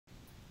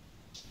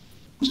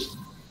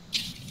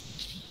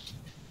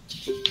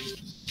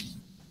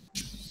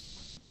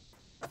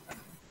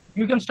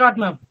You can start,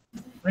 ma'am.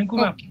 Rinku,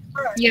 ma'am. Okay.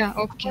 Yeah,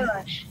 okay.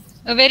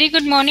 A very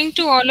good morning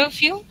to all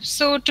of you.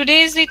 So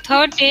today is the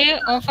third day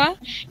of our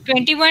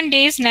 21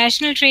 days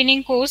national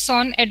training course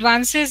on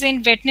advances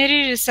in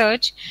veterinary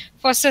research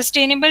for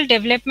sustainable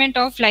development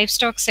of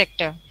livestock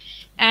sector.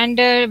 And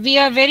we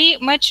are very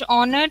much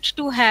honored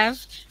to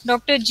have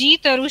Dr. G.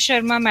 Taru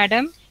Sharma,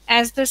 madam,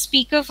 as the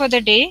speaker for the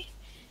day.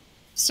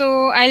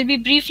 So I'll be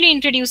briefly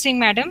introducing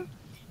madam.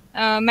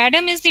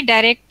 Madam is the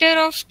director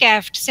of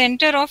CAFT,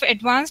 Center of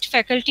Advanced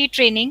Faculty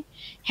Training,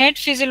 head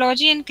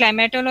Physiology and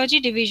Climatology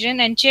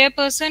Division, and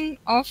chairperson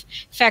of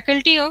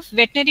Faculty of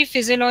Veterinary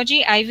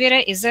Physiology,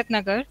 IVRI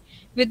Izatnagar,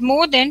 with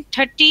more than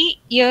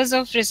 30 years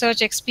of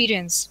research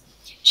experience.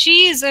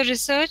 She is a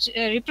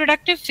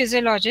reproductive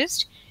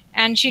physiologist,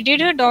 and she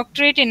did her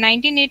doctorate in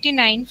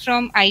 1989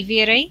 from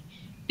IVRI,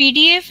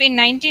 PDF in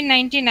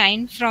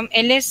 1999 from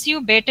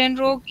LSU Baton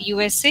Rouge,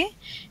 USA,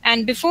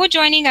 and before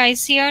joining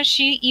ICR,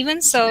 she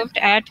even served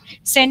at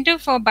Center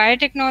for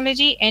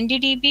Biotechnology,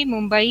 NDDB,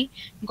 Mumbai,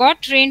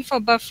 got trained for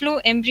buffalo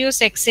embryo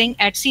sexing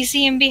at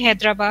CCMB,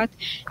 Hyderabad,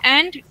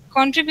 and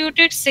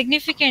contributed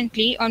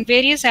significantly on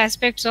various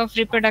aspects of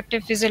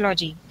reproductive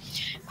physiology.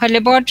 Her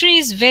laboratory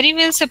is very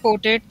well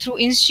supported through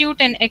institute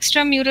and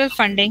extramural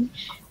funding,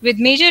 with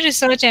major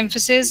research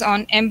emphasis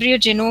on embryo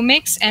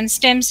genomics and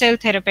stem cell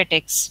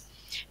therapeutics.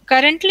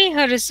 Currently,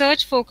 her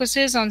research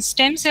focuses on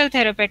stem cell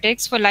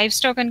therapeutics for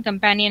livestock and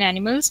companion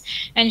animals,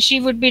 and she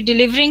would be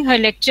delivering her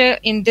lecture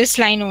in this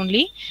line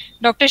only.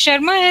 Dr.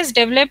 Sharma has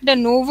developed a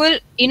novel,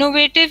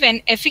 innovative,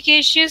 and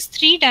efficacious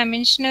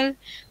three-dimensional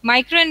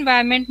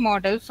microenvironment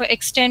model for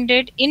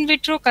extended in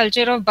vitro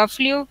culture of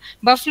buffalo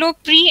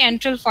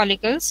pre-antral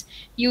follicles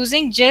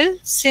using gel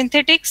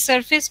synthetic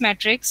surface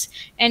matrix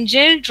and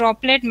gel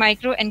droplet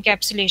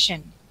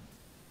microencapsulation.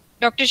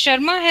 Dr.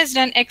 Sharma has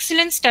done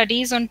excellent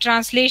studies on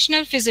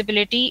translational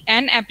feasibility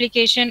and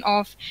application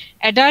of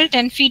adult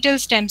and fetal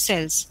stem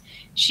cells.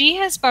 She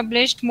has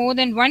published more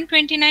than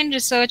 129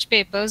 research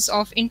papers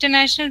of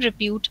international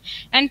repute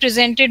and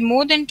presented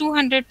more than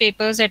 200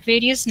 papers at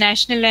various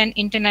national and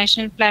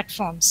international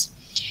platforms.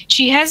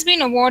 She has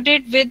been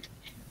awarded with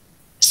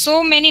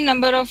so many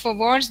number of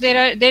awards.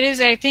 There is,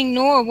 I think,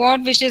 no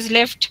award which is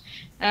left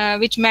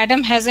which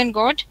madam hasn't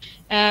got.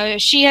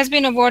 She has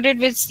been awarded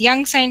with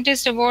Young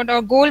Scientist Award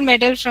or Gold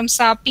Medal from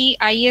SAPI,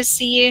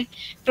 ISCA,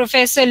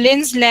 Professor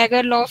Linz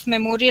Lagerlof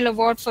Memorial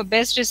Award for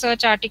Best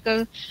Research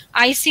Article,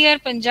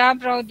 ICR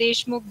Punjab Rao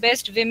Deshmukh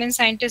Best Women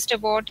Scientist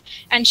Award,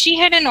 and she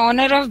had an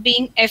honor of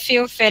being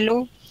FAO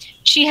Fellow.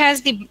 She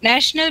has the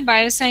National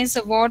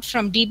Bioscience Award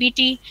from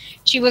DBT.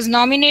 She was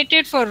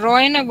nominated for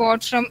Royan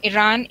Award from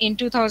Iran in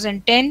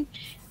 2010.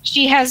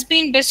 She has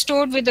been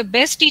bestowed with the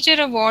Best Teacher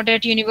Award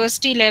at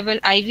university level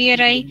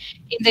IVRI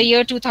in the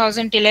year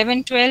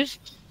 2011-12.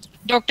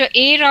 Dr.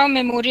 A. Rao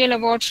Memorial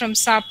Award from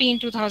SAPI in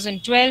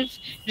 2012,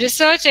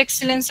 Research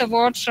Excellence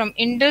Award from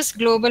Indus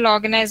Global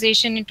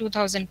Organization in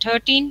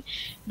 2013,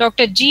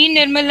 Dr. G.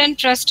 Nirmalan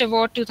Trust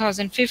Award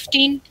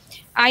 2015,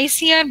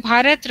 ICR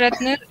Bharat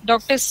Ratna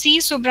Dr. C.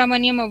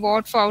 Subramaniam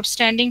Award for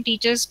Outstanding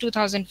Teachers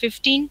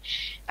 2015,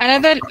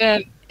 another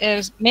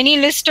many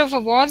list of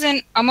awards,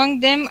 and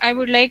among them I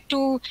would like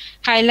to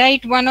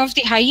highlight one of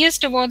the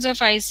highest awards of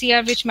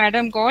ICR which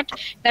madam got,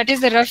 that is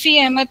the Rafi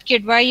Ahmad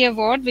Kidwai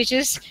Award, which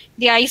is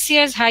the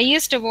ICR's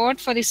highest award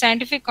for the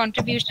scientific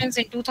contributions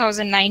in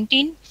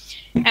 2019.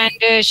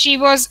 And she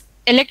was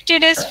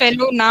elected as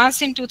fellow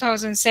NAS in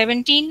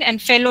 2017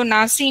 and fellow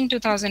NASI in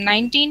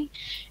 2019,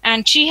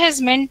 and she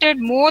has mentored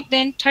more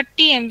than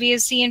 30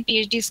 MVSC and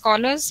PhD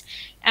scholars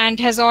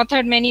and has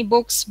authored many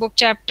books, book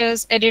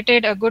chapters,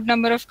 edited a good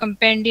number of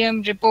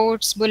compendium,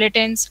 reports,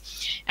 bulletins,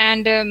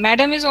 and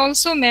madam is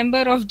also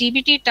member of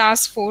DBT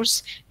task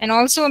force and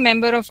also a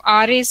member of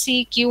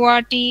RAC,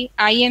 QRT,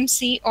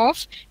 IMC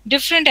of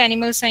different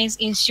animal science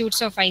institutes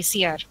of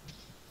ICR.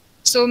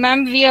 So,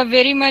 ma'am, we are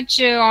very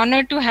much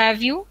honored to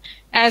have you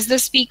as the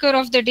speaker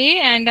of the day,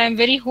 and I'm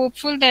very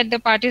hopeful that the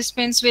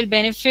participants will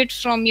benefit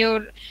from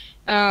your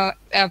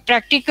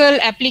practical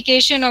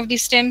application of the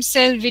stem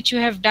cell which you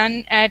have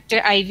done at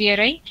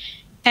IVRI.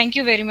 Thank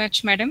you very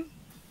much, madam.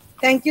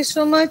 Thank you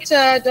so much,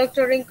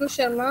 Dr. Rinku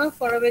Sharma,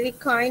 for a very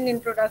kind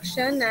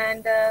introduction.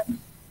 And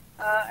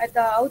at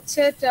the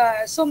outset,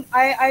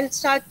 I'll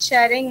start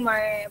sharing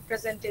my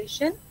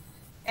presentation.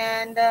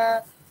 And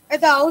at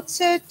the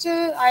outset,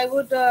 I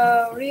would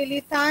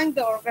really thank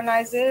the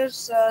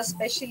organizers,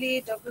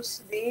 especially Dr.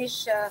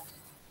 Sudesh,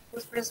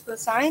 who's Principal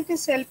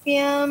Scientist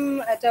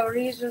LPM at our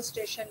regional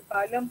station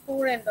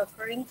Palampur, and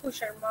Dr. Rinku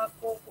Sharma,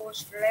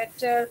 Co-Course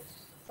Director,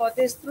 for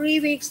this 3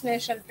 weeks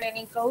national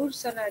training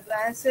course on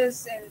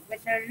advances in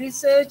veterinary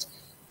research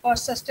for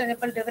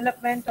sustainable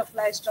development of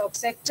livestock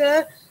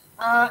sector.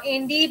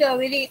 Indeed, a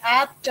very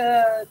apt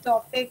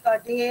topic, a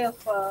day of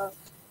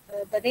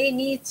the day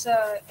needs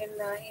in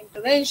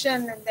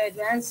intervention and the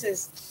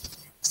advances.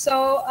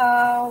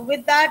 So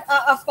with that,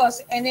 of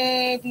course,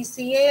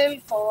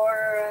 NADCL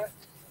for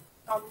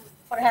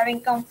having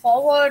come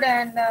forward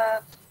and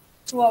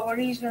to our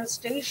regional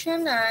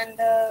station, and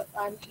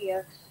I'm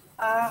here.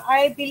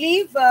 I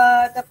believe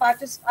I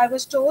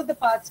was told the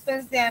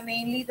participants, they are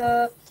mainly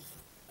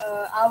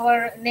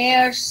our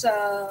NAIRS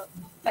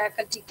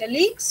faculty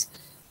colleagues,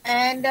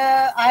 and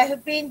I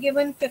have been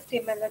given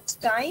 50 minutes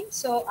time,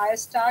 so I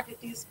start, it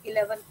is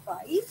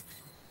 11:05.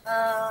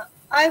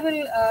 I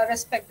will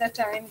respect the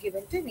time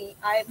given to me.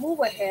 I move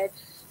ahead.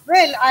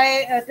 Well,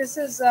 this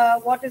is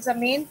what is the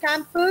main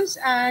campus,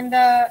 and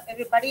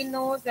everybody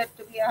knows that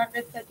to be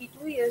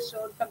 132 years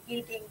old,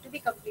 completing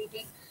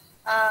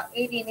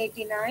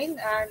 1889,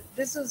 and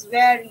this is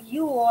where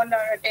you all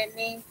are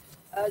attending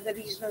the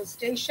regional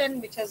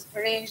station, which has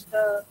arranged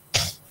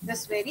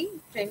this very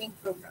training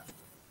program.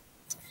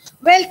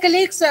 Well,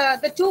 colleagues,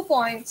 the 2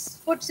 points: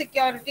 food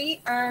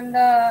security and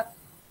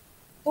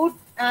food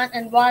and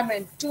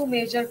environment, two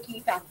major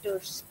key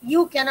factors.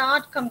 You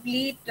cannot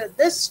complete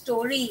this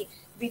story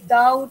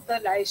without the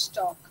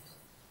livestock.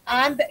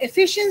 And the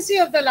efficiency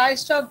of the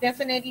livestock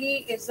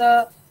definitely is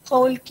a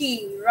whole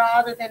key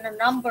rather than a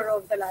number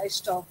of the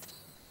livestock.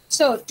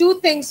 So two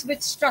things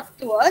which struck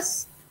to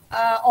us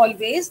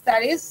always,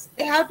 that is,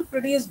 they have to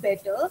produce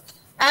better,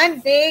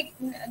 and they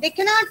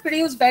cannot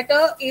produce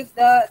better if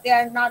they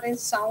are not in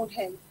sound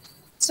health.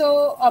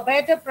 So a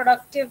better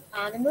productive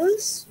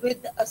animals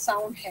with a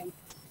sound health.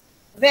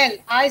 Well,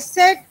 I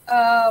said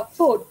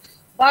food,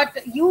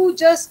 but you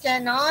just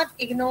cannot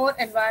ignore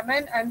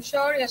environment. I'm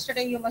sure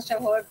yesterday you must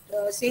have heard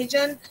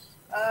Sejan.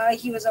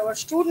 He was our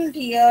student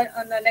here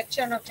on a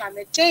lecture on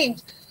climate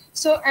change.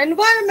 So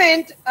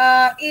environment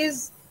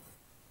is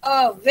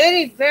a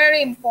very,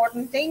 very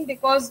important thing,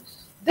 because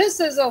this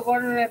is a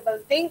vulnerable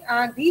thing,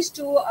 and these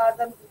two are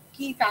the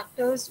key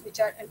factors which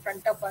are in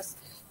front of us.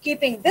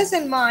 Keeping this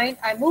in mind,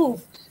 I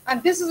move,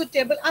 and this is a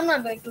table. I'm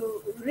not going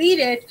to read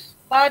it,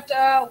 but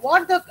I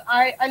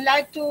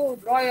like to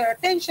draw your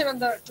attention on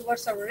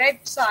towards the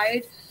red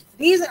side.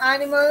 These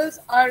animals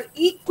are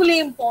equally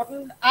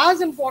important, as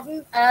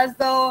important as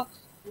the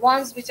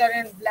ones which are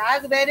in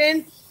black,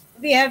 wherein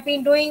we have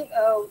been doing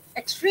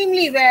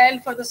extremely well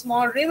for the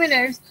small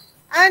ruminants,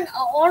 and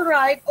all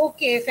right,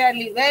 okay,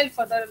 fairly well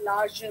for the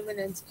large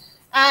ruminants.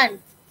 And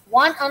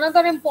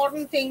another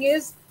important thing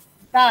is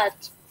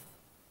that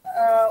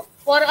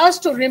for us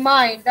to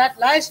remind that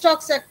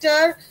livestock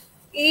sector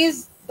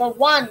is the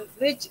one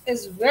which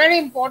is very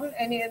important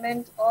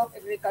element of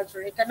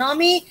agricultural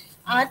economy,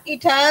 and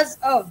it has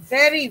a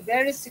very,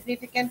 very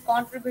significant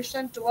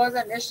contribution towards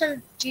the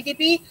national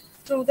GDP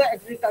through the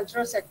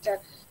agricultural sector.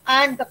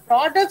 And the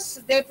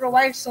products they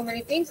provide, so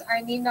many things,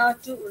 I need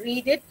not to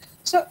read it.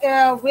 So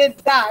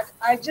with that,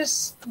 I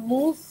just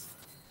move,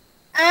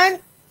 and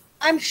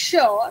I'm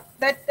sure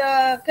that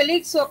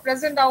colleagues who are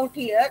present out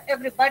here,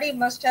 everybody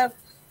must have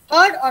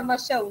heard or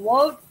must have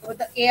worked with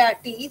the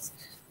ARTs.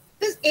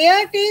 These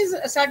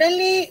ARTs,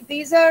 suddenly,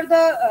 these are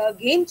the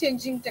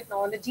game-changing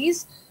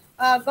technologies.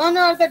 Gone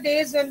are the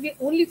days when we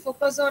only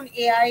focus on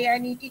AI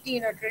and ETT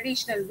in a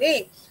traditional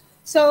way.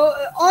 So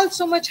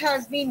so much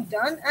has been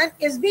done and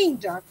is being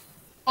done.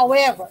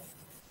 However,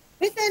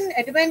 with an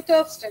advent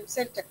of stem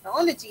cell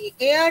technology,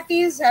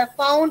 ARTs have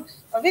found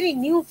a very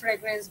new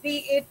fragrance, be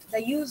it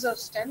the use of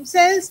stem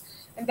cells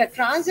and the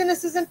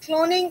transgenesis and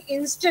cloning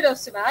instead of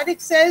somatic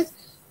cells,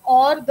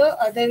 or the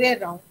other way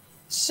around.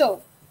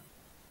 So,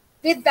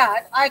 with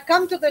that, I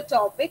come to the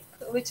topic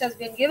which has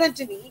been given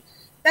to me,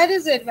 that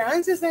is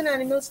advances in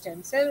animal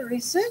stem cell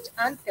research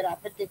and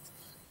therapeutics.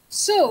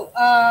 So,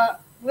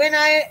 when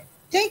I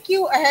take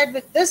you ahead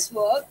with this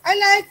work, I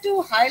like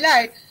to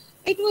highlight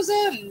it was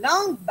a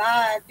long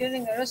back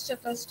during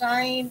Aristotle's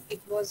time.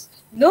 It was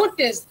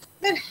noticed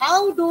that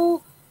how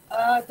do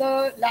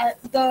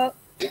the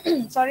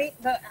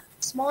the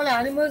small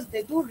animals,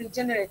 they do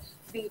regenerate,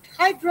 be it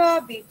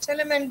hydra, be it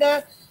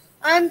salamander,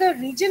 and the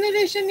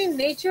regeneration in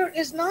nature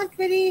is not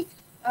very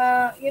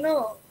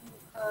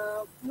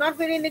not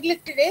very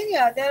neglected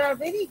area. There are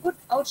very good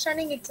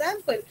outstanding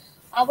example.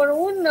 Our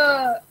own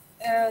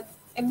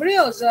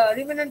embryos,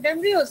 ruminant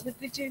embryos with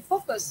which we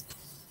focus.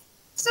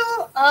 So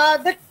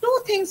the two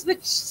things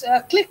which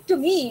click to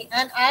me,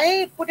 and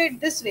I put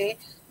it this way,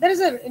 there is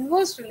an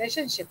inverse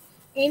relationship.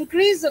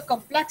 Increase the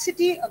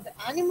complexity of the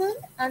animal,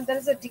 and there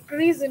is a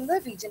decrease in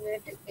the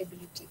regenerative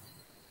ability.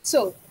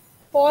 So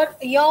for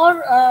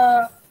your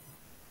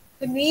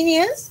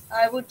convenience,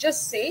 I would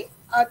just say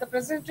the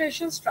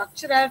presentation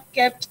structure I have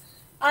kept.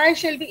 I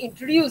shall be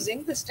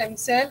introducing the stem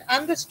cell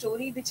and the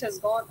story which has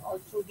gone all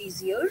through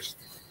these years,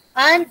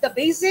 and the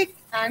basic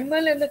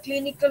animal and the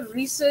clinical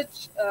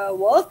research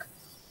work,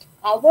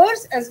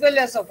 ours as well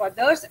as of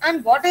others,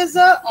 and what is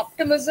the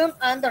optimism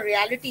and the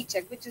reality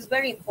check, which is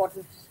very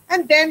important,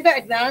 and then the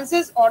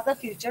advances or the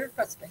future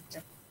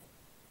perspective.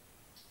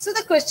 So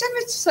the question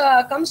which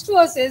comes to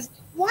us is,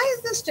 why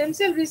is the stem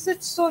cell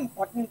research so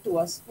important to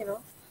us?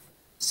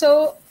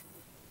 So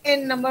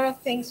in number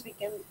of things we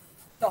can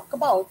talk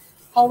about.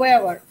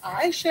 However,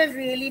 I shall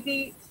really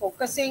be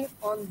focusing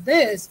on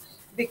this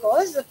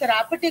because the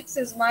therapeutics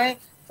is my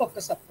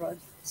focus approach.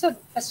 So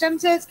stem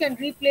cells can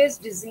replace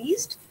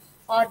diseased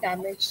or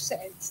damaged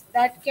cells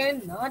that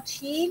cannot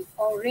heal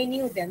or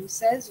renew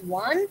themselves.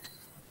 One,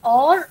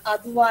 or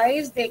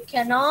otherwise they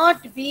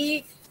cannot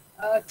be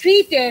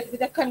treated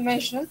with a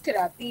conventional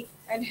therapy,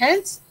 and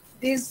hence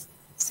these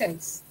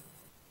cells.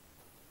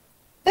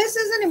 This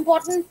is an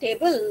important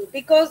table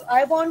because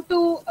I want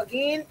to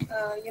again,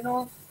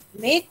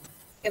 make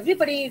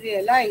everybody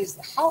realize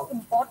how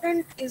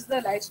important is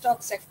the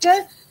livestock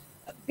sector,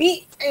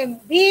 be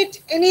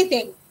it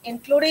anything,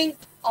 including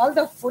all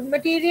the food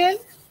material,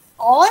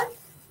 or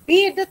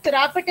be it the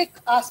therapeutic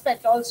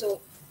aspect also.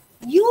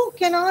 You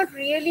cannot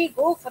really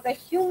go for the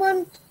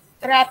human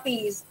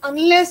therapies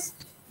unless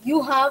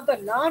you have the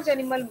large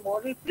animal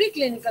model,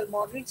 preclinical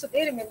model, so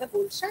they remain the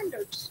gold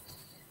standards.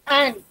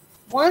 And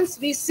once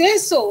we say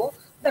so,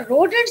 the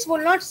rodents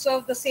will not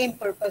serve the same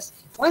purpose.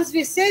 Once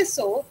we say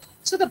so,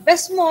 so the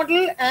best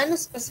model and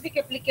specific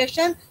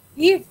application,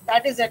 if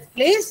that is at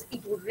place,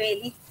 it would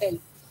really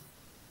help.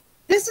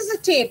 This is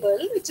a table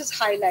which is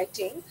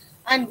highlighting,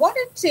 and what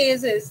it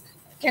says is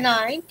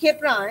canine,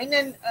 caprine,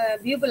 and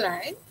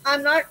bubulin.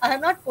 I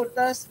have not put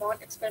the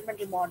smart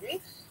experimental model,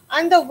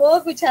 and the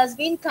work which has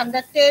been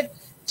conducted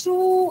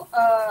through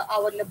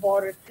our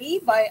laboratory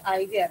by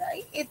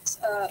IVRI. It's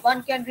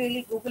one can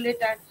really Google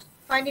it and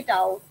find it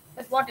out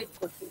that what it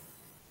could be.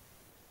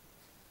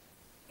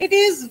 It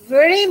is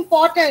very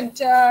important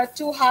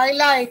to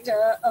highlight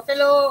a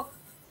fellow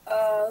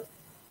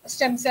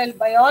stem cell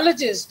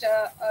biologist,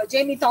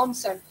 Jamie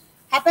Thompson,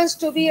 happens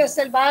to be a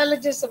cell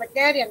biologist, a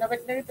veterinarian, a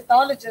veterinary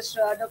pathologist.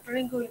 Dr.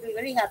 Rinku will be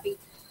very happy,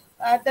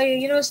 at the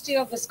University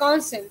of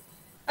Wisconsin.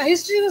 A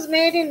history was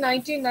made in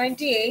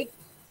 1998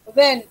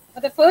 when, for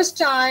the first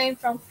time,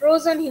 from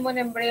frozen human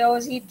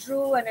embryos, he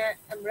drew an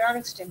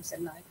embryonic stem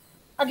cell line.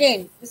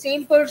 Again, the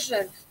same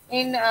person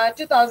in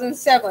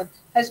 2007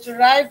 has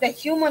derived the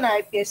human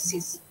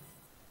iPSCs.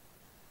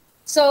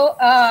 So,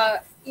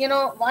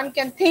 one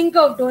can think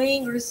of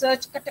doing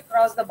research cut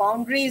across the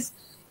boundaries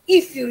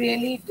if you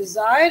really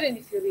desire and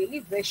if you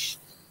really wish.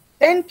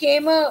 Then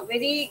came a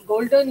very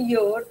golden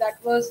year, that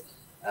was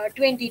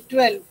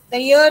 2012, the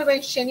year when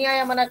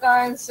Shinya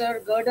Yamanaka and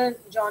Sir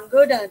John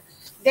Gurdon,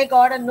 they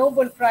got a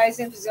Nobel Prize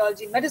in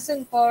Physiology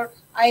Medicine for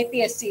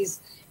iPSCs.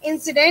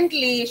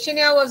 Incidentally,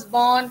 Shinya was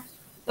born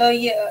the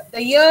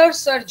year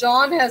Sir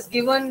John has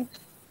given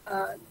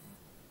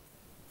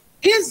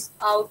his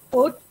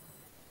output.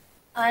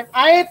 And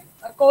I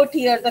quote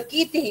here the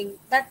key thing,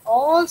 that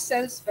all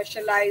cells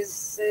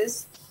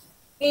specializes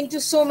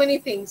into so many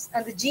things,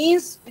 and the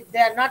genes, they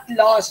are not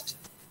lost.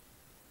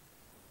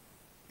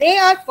 They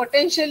are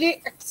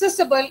potentially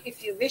accessible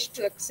if you wish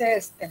to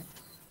access them.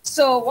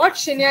 So what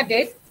Shinya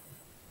did,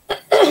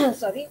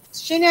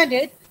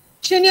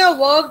 Shinya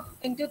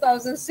worked in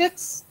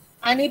 2006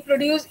 and he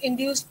produced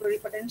induced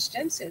pluripotent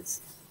stem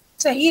cells.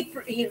 So he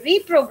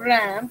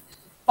reprogrammed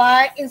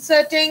by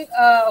inserting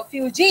a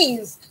few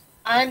genes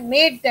and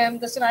made them,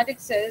 the somatic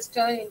cells,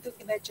 turn into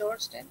immature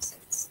stem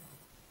cells.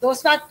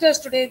 Those factors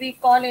today we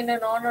call in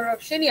an honor of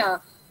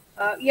Shinya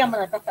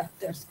Yamanaka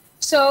factors.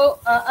 So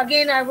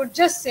again, I would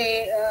just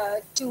say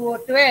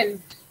 2012,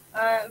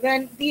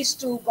 when these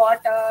two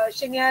got,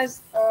 Shinya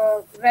is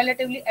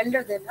relatively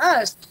elder than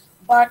us,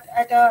 but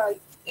at an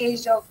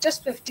age of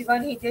just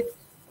 51, he did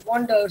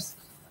wonders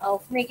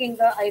of making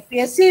the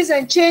iPSCs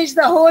and changed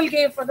the whole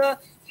game for the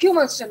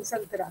human stem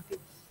cell therapy.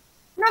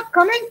 Now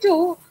coming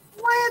to,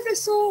 why are they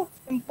so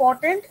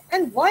important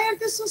and why are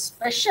they so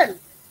special?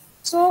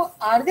 So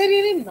are they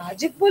really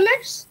magic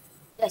bullets?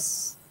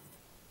 Yes,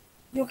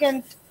 you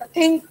can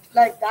think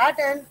like that,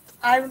 and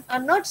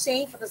I'm not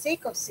saying for the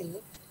sake of saying,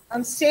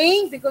 I'm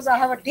saying because I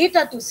have a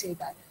data to say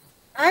that.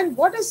 And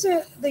what is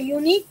the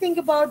unique thing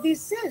about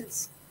these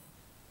cells?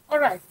 All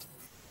right,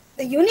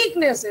 the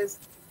uniqueness is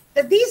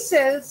that these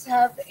cells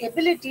have the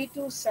ability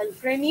to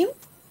self-renew,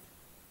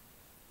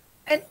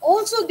 and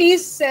also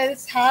these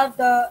cells have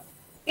the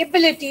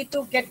ability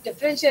to get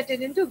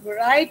differentiated into a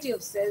variety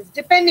of cells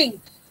depending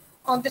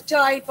on the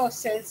type of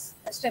cells,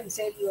 stem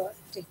cell you are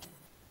taking.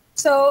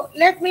 So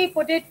let me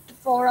put it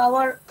for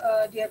our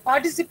dear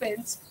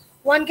participants.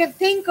 One can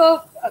think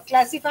of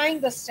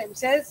classifying the stem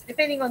cells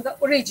depending on the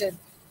origin.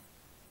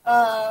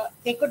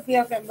 They could be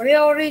of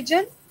embryo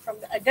origin, from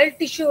the adult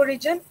tissue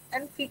origin,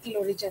 and fetal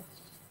origin.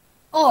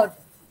 Or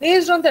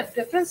based on the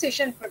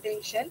differentiation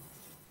potential,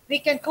 we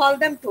can call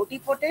them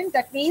totipotent.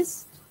 That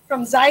means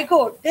from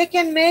zygote, they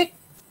can make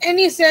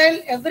any cell,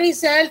 every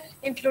cell,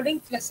 including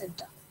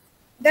placenta.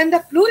 Then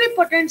the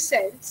pluripotent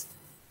cells,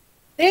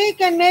 they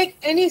can make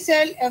any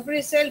cell,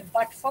 every cell,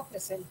 but for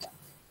placenta.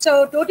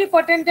 So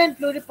totipotent and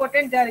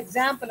pluripotent, they are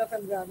example of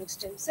embryonic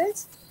stem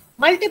cells.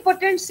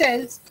 Multipotent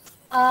cells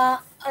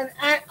are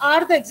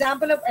the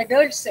example of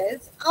adult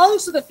cells,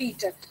 also the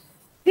fetal.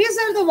 These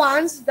are the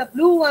ones, the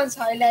blue ones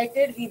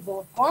highlighted, we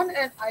work on,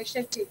 and I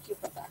shall take you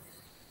for that.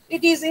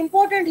 It is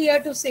important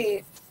here to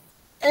say,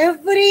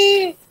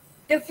 every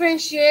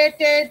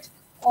differentiated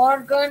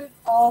organ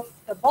of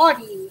the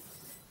body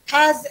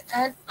has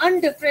an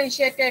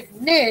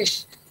undifferentiated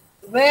niche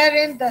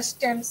wherein the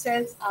stem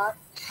cells are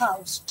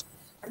housed.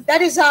 And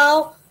that is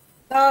how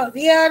the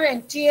wear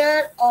and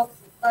tear of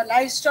a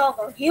livestock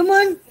or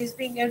human is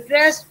being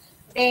addressed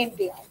day in,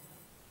 day out.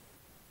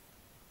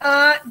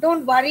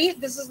 Don't worry,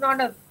 this is not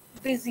a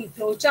busy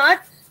flow chart.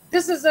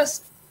 This is a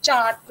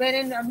chart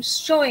wherein I'm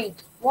showing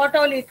what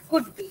all it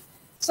could be.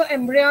 So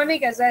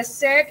embryonic, as I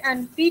said,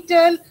 and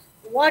fetal,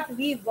 what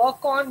we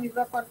work on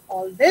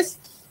all this.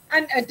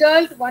 And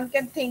adult, one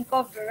can think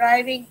of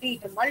deriving, be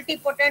it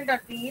multipotent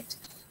or be it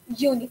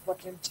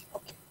unipotent.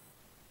 Okay.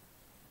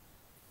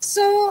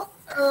 So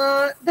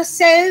the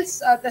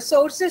cells, the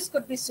sources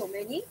could be so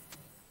many.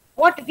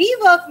 What we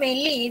work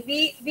mainly,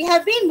 we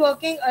have been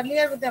working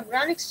earlier with the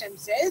embryonic stem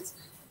cells,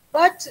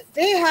 but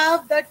they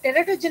have the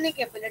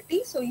teratogenic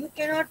ability, so you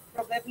cannot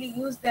probably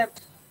use them,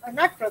 or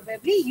not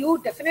probably, you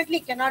definitely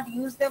cannot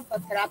use them for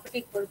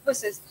therapeutic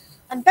purposes.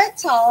 And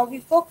that's how we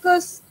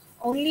focus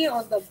only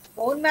on the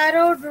bone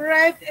marrow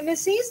derived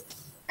MSCs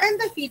and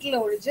the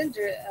fetal origin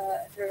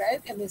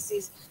derived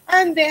MSCs.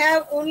 And they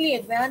have only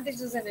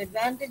advantages and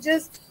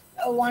advantages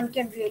one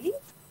can really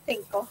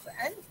think of,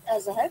 and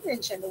as I have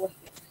mentioned over here.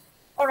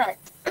 All right,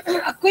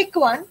 a quick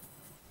one.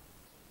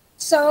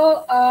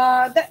 So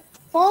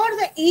for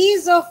the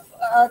ease of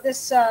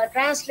this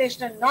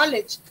translational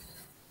knowledge,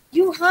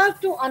 you have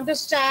to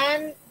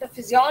understand the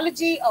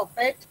physiology of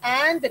it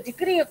and the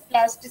degree of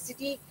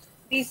plasticity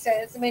these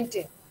cells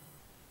maintain.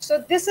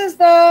 So this is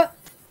the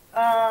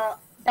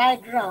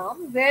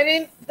diagram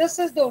wherein this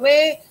is the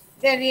way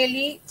they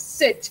really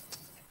sit.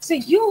 So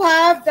you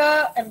have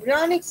the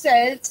embryonic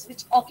cells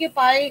which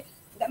occupy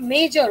the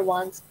major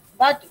ones,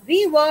 but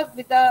we work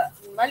with the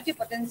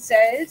multipotent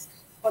cells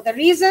for the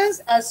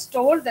reasons as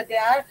told that they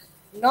are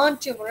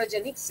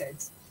non-tumorigenic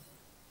cells.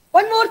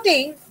 One more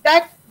thing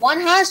that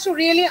one has to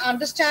really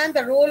understand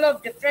the role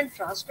of different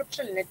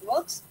transcriptional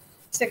networks,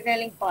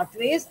 signaling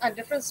pathways, and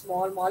different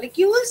small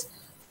molecules.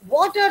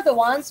 What are the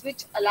ones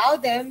which allow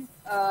them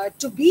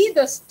to be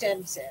the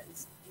stem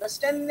cells, the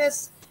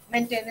stemness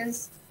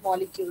maintenance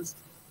molecules?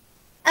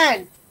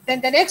 And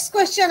then the next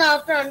question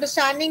after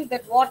understanding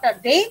that what are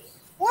they,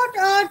 what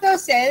are the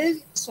cell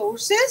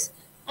sources,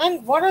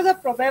 and what are the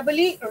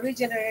probably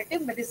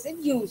regenerative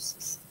medicine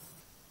uses?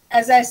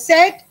 As I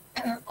said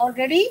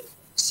already,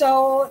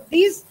 so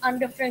these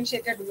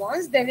undifferentiated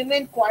ones, they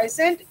remain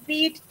quiescent,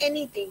 be it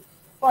anything.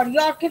 For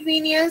your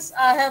convenience,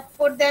 I have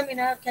put them in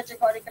a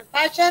categorical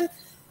fashion,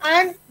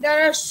 and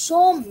there are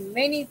so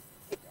many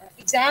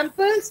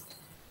examples,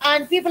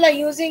 and people are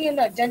using in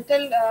the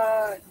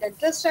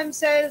dental stem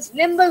cells,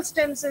 limbal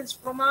stem cells,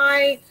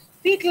 promi,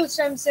 fetal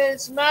stem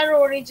cells, marrow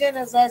origin,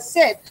 as I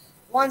said.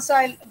 Once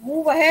I'll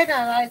move ahead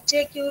and I'll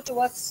take you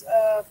towards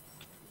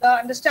the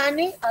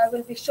understanding, I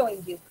will be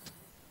showing you.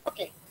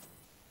 Okay.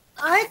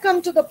 I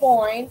come to the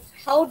point,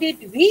 how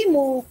did we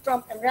move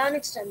from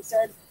embryonic stem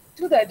cell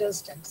to the adult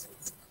stem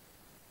cells?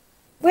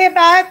 Way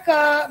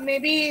back,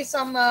 maybe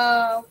some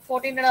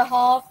 14 and a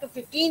half to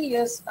 15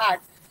 years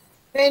back,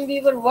 when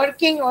we were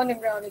working on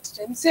embryonic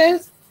stem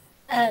cells,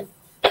 and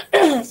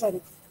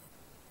sorry,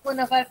 one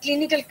of our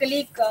clinical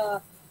colleague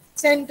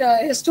sent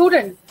his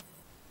student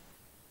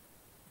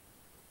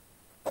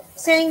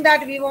saying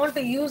that we want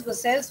to use the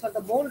cells for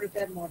the bone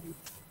repair model.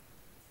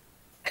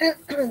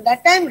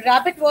 That time,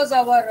 rabbit was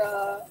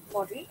our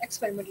model,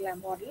 experimental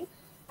model,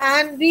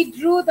 and we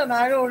drew the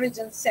marrow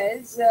origin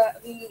cells.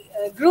 We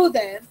grew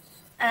them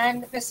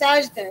and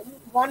passaged them.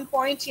 One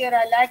point here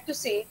I like to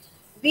say,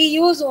 we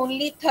use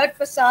only third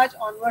passage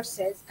onward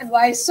cells. And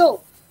why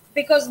so?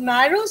 Because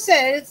marrow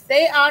cells,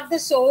 they are the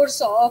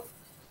source of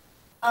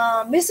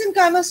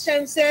mesenchymal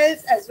stem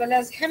cells as well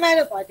as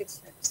hematopoietic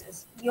stem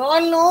cells. You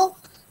all know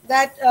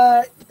that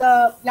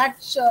the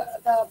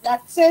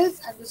blood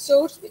cells and the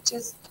source, which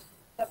is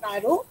the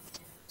marrow.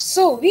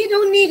 So we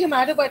don't need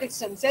hematopoietic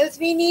stem cells,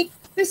 we need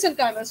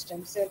mesenchymal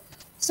stem cells.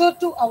 So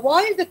to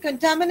avoid the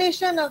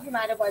contamination of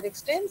hematopoietic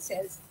stem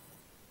cells,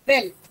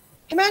 well,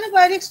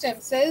 hematopoietic stem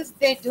cells,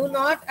 they do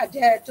not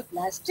adhere to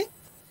plastic,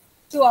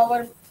 to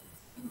our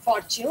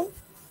fortune,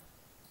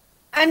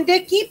 and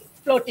they keep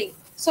floating.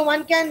 So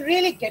one can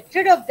really get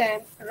rid of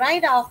them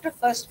right after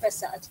first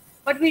passage,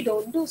 but we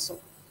don't do so.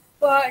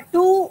 But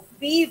to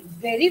be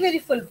very, very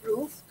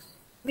foolproof,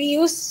 we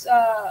use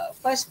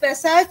first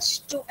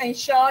passage to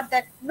ensure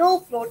that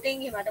no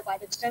floating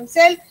hematopoietic stem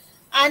cell,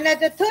 and at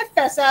the third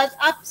passage,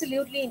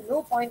 absolutely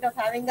no point of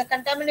having the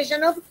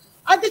contamination of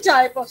other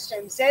type of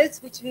stem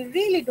cells, which we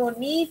really don't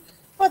need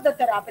for the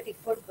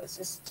therapeutic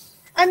purposes.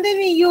 And then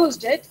we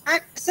used it,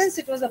 and since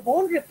it was a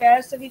bone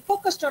repair, so we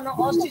focused on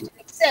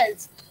osteogenic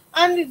cells,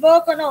 and we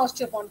work on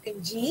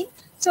osteopontin gene.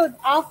 So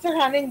after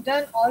having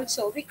done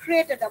also, we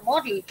created a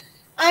model,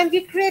 and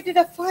we created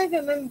a 5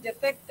 mm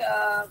defect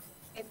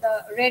in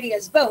the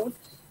radius bone.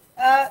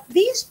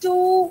 These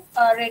two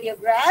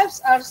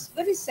radiographs are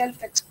very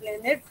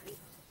self-explanatory.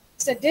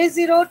 It's a day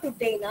 0 to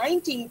day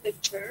 90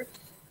 picture.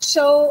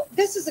 So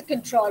this is a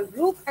control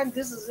group and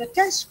this is a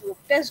test group.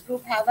 Test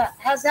group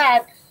has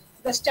had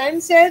the stem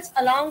cells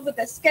along with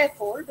the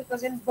scaffold,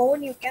 because in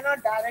bone you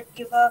cannot direct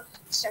give a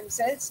stem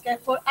cell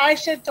scaffold. I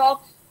shall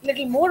talk a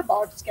little more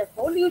about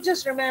scaffold. You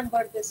just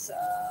remember this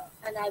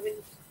and I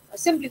will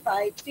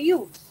simplify it to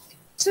you.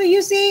 So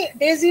you see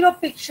day 0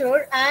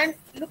 picture and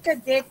look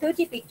at day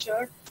 30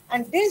 picture,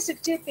 and day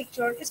 60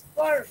 picture is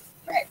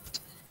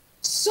perfect.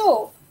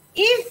 So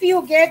if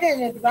you get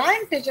an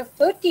advantage of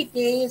 30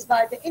 days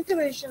by the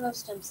intervention of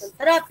stem cell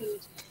therapy,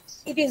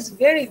 it is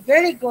very,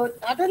 very good,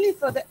 not only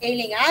for the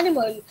ailing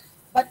animal,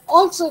 but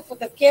also for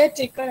the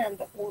caretaker and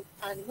the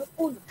animal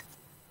owner.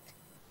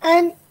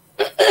 And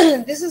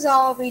this is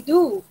how we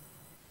do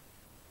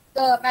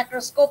the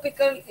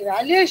macroscopical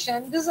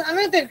evaluation. This is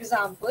another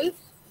example.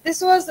 This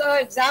was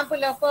an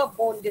example of a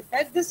bone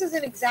defect. This is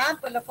an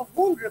example of a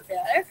wound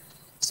repair.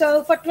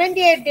 So for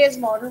 28 days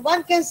model,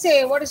 one can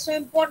say, what is so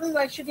important?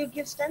 Why should you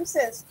give stem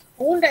cells?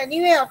 Wound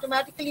anyway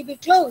automatically be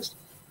closed.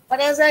 But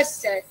as I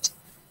said,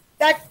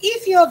 that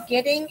if you're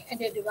getting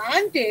an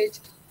advantage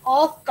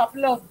of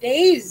couple of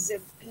days,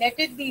 let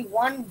it be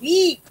 1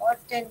 week or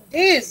 10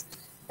 days,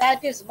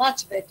 that is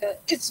much better.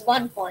 It's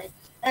one point.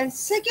 And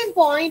second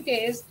point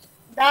is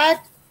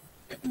that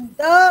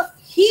the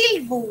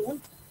healed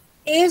wound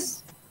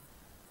is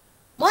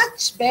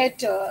much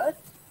better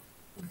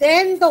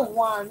than the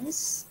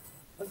ones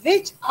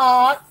which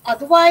are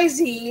otherwise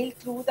healed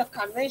through the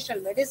conventional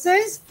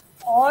medicines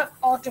or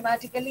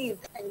automatically if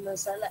the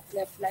animals are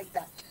left like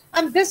that.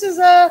 And this is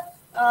a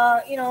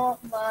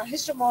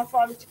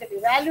histomorphological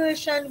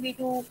evaluation. We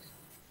do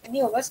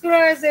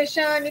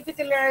neovascularization,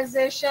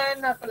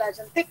 epithelialization,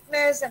 collagen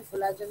thickness and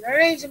collagen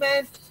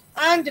arrangement,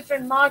 and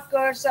different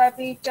markers,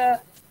 be it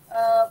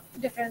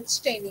different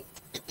staining.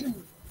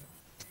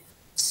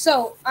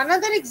 So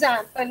another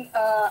example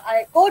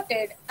I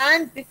quoted,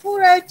 and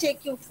before I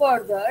take you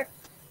further,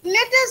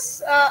 let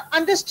us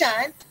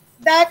understand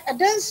that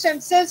adult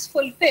stem cells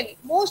fulfill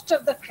most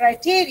of the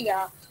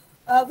criteria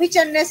which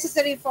are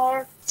necessary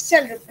for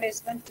cell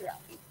replacement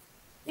therapy.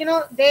 You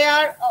know, they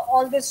are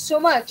always so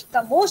much.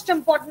 The most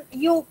important,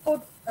 you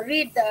could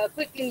read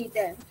quickly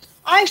then.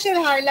 I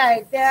shall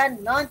highlight they are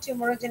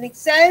non-tumorigenic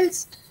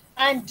cells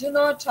and do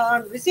not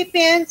harm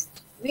recipients.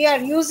 We are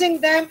using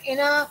them in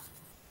a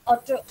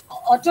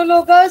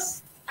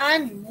autologous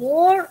and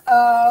more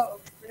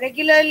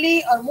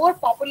regularly or more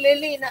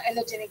popularly in an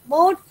allogenic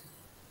mode.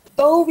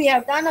 Though we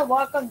have done a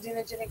work on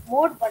xenogenic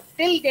mode, but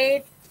till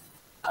date,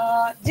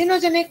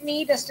 xenogenic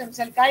need a stem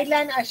cell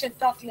guideline. I shall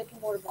talk a little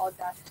more about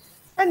that.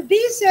 And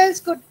these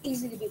cells could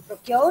easily be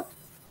procured.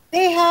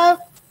 They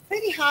have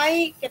very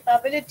high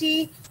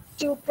capability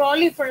to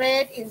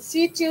proliferate in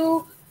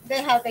situ.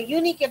 They have the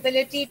unique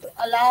ability to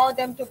allow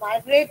them to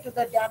migrate to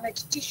the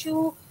damaged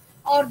tissue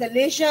or the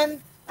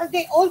lesion. And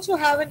they also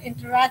have an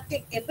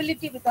interacting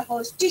ability with the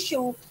host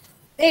tissue.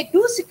 They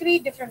do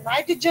secrete different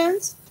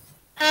mitogens,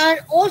 and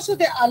also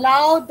they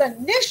allow the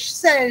niche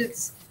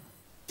cells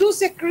to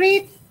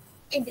secrete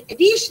in the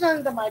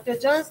additional the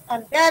mitogens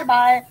and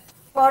thereby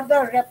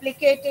further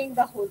replicating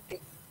the whole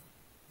thing.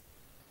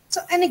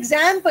 So an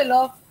example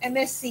of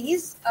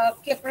MSCs,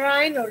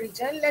 caprine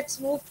origin. Let's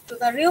move to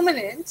the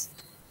ruminants.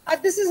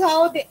 This is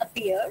how they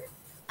appear,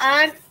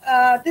 and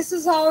this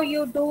is how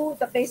you do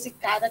the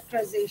basic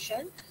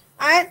characterization.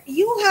 And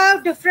you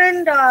have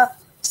different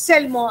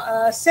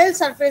cell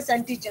surface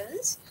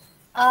antigens.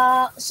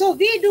 So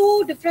we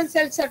do different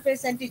cell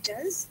surface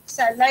antigens,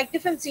 like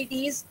different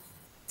CDs,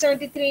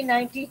 73,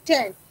 90,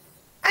 10.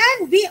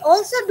 And we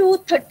also do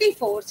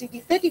 34,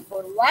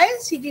 CD34. Why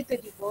is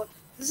CD34?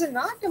 This is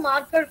not a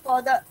marker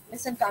for the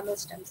mesenchymal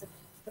stem cell.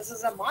 This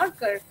is a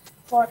marker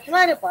for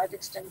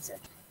hematopoietic stem cell.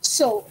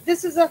 So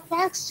this is a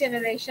fast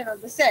generation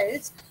of the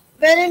cells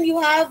wherein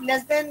you have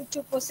less than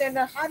 2%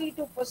 or hardly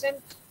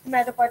 2%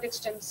 hematopoietic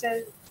stem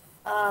cell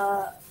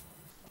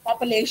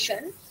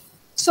population.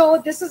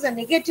 So this is a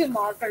negative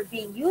marker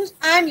being used,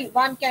 and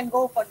one can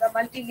go for the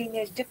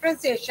multilineage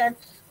differentiation.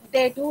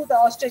 They do the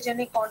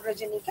osteogenic,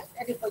 chondrogenic,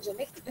 and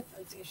adipogenic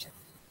differentiation.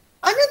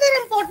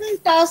 Another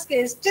important task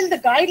is, till the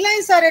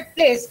guidelines are at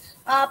place,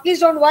 please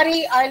don't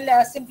worry,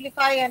 I'll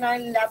simplify and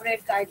I'll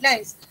elaborate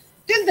guidelines.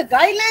 Till the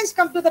guidelines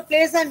come to the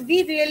place and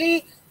we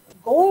really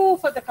go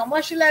for the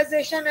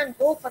commercialization and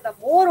go for the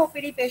more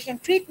OPD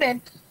patient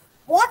treatment,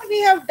 what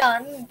we have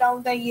done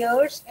down the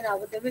years in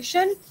our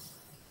division,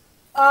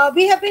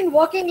 we have been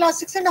working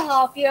last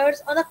 6.5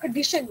 years on a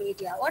conditioned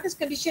media. What is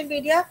conditioned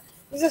media?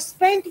 It's a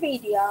spent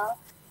media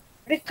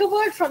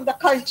recovered from the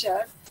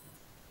culture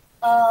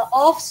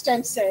of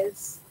stem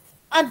cells.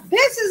 And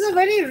this is a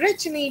very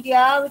rich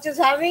media which is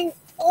having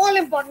all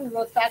important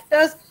growth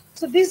factors.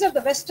 So these are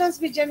the westerns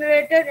we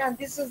generated, and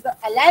this is the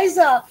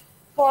ELISA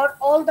for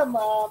all the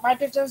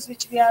mitogens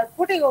which we are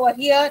putting over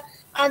here.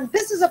 And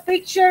this is a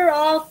picture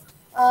of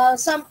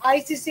some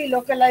ICC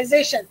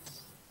localization.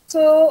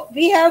 So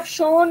we have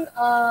shown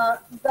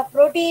the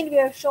protein, we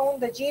have shown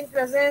the gene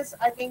presence,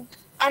 I think,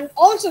 and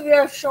also we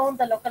have shown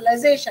the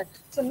localization.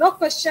 So no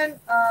question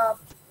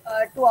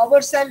to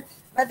ourselves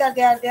whether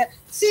they are there.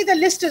 See, the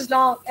list is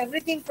long.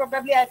 Everything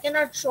probably I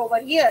cannot show over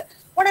here.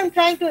 What I'm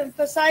trying to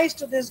emphasize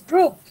to this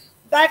group,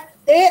 that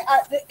they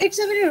are, it's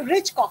a very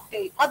rich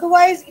cocktail.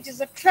 Otherwise, it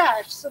is a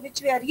trash, so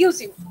which we are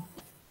using.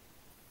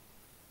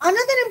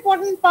 Another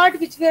important part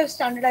which we have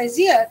standardized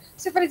here,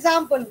 say for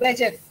example,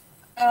 VEGF,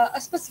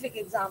 a specific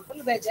example,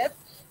 VEGF,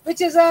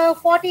 which is a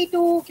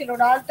 42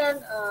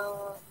 kilodalton,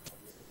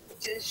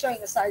 which is showing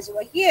a size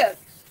over here.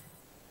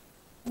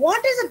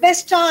 What is the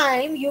best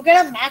time you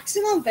get a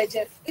maximum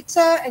VEGF? It's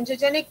a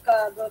angiogenic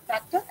growth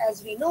factor,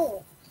 as we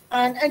know,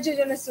 and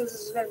angiogenesis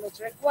is very much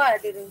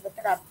required during the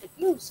therapeutic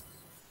use.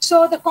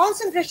 So the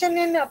concentration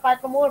in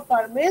picomole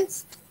per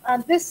mils,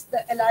 and this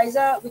the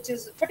ELISA, which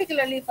is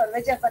particularly for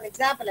VEGF, an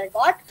example I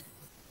got.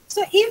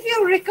 So if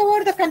you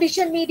recover the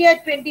conditioned media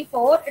at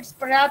 24, it's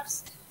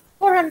perhaps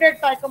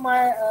 400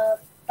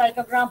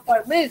 picogram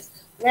per mils.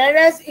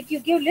 Whereas if you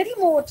give little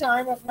more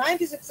time of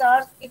 96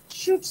 hours, it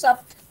shoots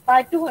up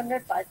by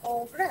 200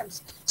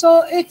 picograms.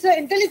 So it's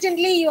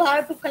intelligently you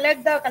have to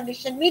collect the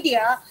conditioned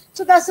media.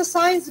 So that's the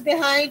science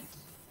behind,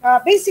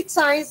 basic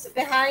science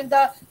behind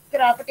the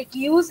therapeutic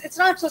use. It's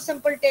not so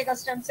simple, take a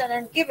stem cell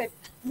and give it.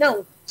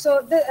 No.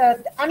 So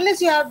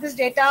unless you have this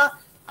data,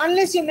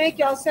 unless you make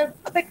yourself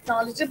a bit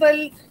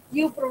knowledgeable,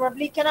 you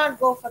probably cannot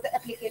go for the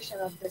application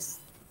of this.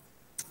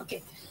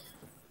 Okay.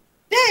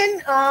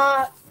 Then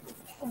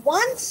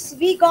once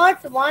we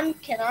got one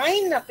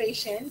canine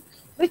patient,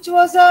 which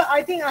was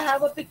I think I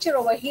have a picture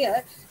over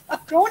here, a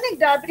chronic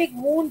diabetic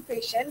wound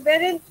patient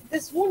wherein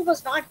this wound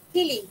was not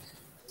healing.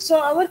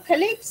 So our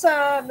colleagues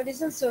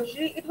medicine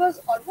surgery, it was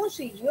almost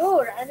a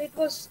year and it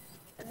was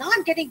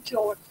not getting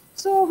cured.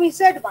 So we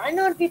said, why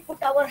not we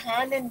put our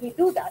hand and we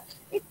do that?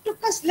 It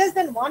took us less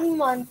than 1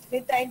 month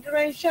with the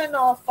intervention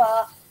of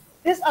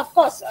this, of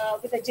course,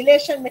 with the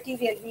gelation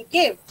material we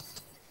gave.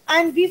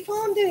 And we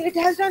found that it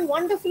has done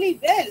wonderfully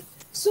well.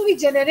 So we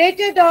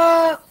generated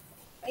a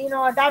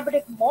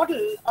diabetic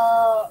model.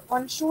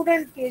 One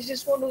student, PhD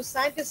student who's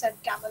scientist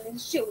at Camel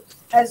Institute,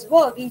 has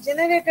worked. He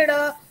generated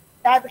a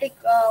diabetic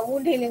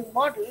wound healing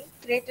model,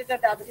 created a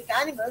diabetic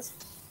animals,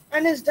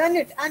 and has done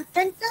it and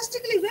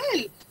fantastically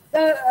well.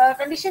 The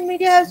conditioned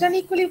media has done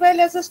equally well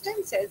as the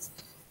stem cells.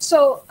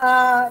 So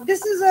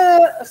this is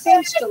a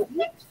same story.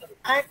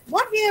 And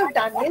what we have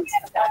done is,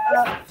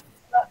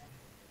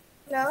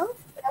 hello?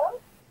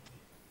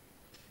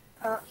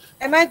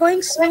 Am I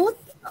going smooth?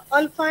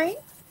 All fine?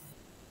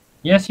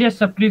 Yes, yes,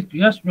 sir. Please,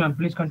 yes, ma'am.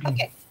 Please continue.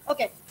 Okay,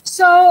 okay.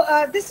 So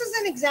this is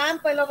an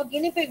example of a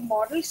guinea pig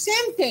model.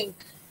 Same thing,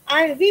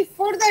 and we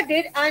further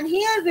did, and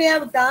here we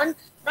have done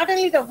not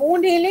only the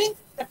wound healing,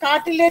 the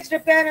cartilage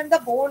repair, and the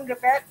bone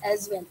repair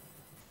as well.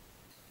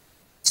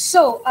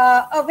 So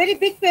a very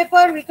big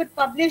paper we could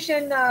publish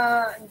in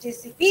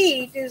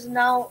JCP. It is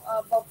now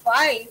about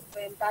 5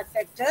 impact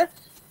factor,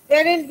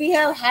 wherein we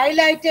have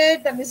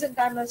highlighted the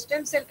mesenchymal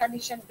stem cell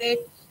condition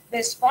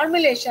based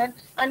formulation,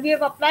 and we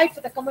have applied for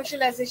the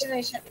commercialization.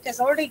 It has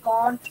already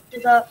gone to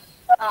the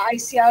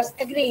ICR's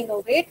Agri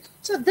Innovate.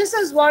 So this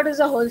is what is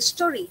the whole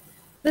story.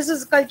 This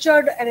is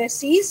cultured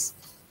NSCs.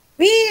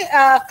 We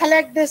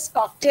collect this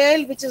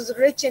cocktail, which is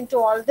rich into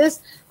all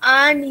this,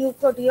 and you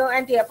could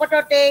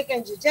anti-apoptotic,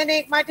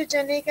 angiogenic,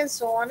 mitogenic, and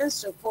so on and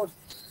so forth.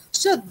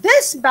 So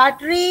this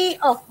battery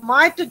of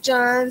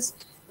mitogens,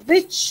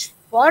 which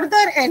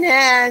further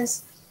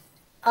enhance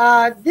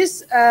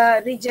this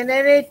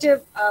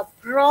regenerative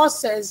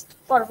process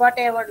for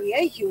whatever we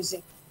are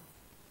using.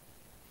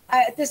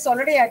 This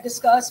already I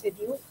discussed with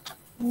you.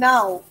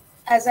 Now,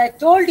 as I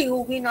told you,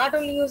 we not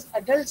only use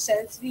adult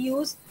cells, we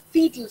use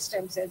fetal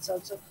stem cells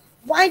also.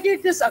 Why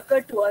did this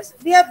occur to us?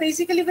 We are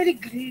basically very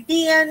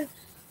greedy and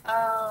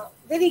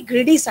very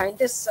greedy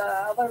scientists.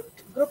 Our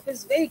group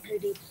is very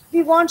greedy.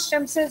 We want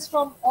stem cells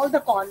from all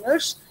the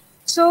corners.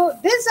 So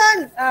this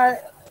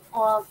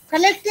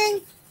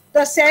collecting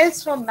the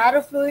cells from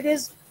marrow fluid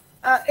is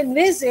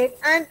invasive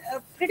and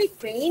pretty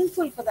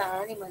painful for the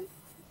animal.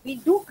 We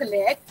do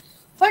collect,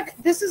 but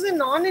this is a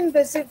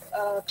non-invasive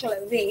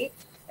way.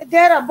 They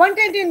are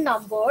abundant in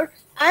number,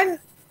 and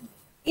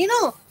they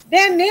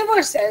are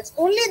neighbor cells.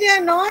 Only they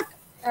are not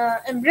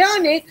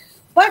embryonic,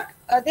 but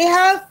they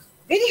have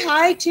very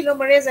high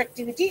telomerase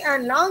activity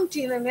and long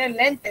telomere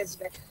length as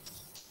well.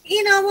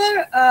 In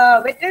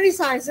our veterinary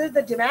sciences,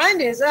 the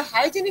demand is a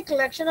hygienic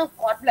collection of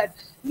cord blood.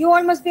 You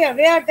all must be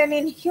aware that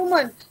in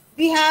human,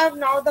 we have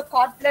now the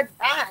cord blood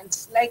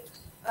banks. Like,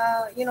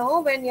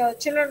 when your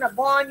children are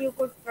born, you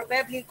could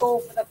probably go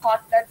for the cord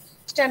blood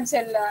stem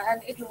cell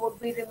and it would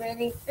be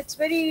remaining. It's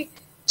very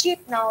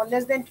cheap now,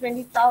 less than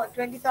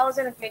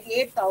 20,000 and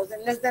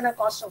 28,000, less than a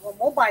cost of a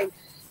mobile.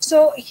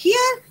 So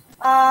here,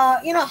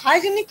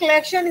 hygienic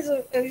collection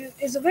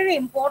is a very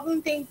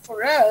important thing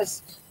for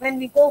us when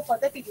we go for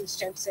the fetal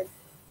stem cell.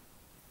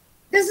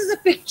 This is a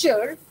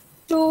picture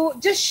to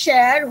just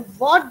share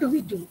what do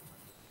we do.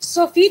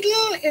 So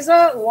fetal is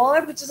a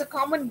word which is a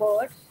common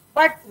word,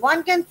 but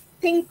one can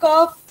think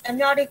of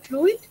amniotic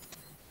fluid,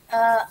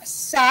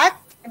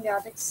 sac,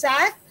 amniotic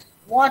sac,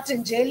 water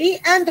jelly,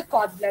 and the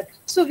cord blood.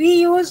 So we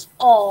use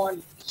all.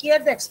 Here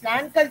the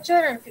explant culture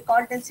and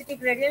fecal density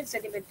gradient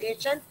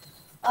sedimentation.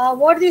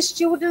 What the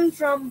student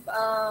from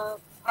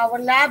our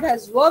lab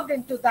has worked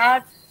into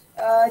that,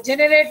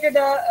 generated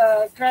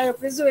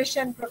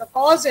cryopreservation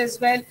protocols as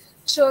well.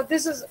 So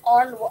this is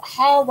all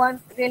how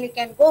one really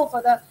can go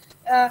for the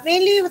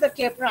mainly with the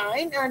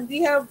caprine, and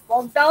we have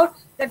worked out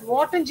that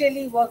water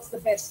jelly works the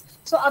best.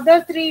 So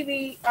other three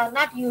we are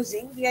not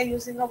using. We are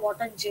using a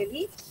water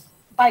jelly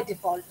by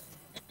default.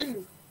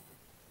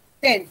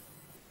 Then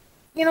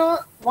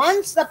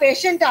once the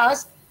patient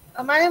asked,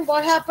 Madam,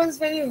 what happens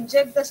when you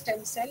inject the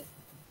stem cell?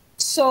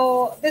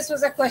 So this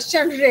was a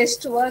question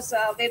raised to us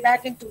way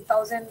back in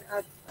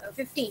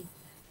 2015.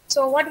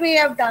 So what we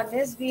have done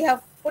is we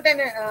have put an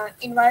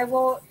in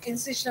vivo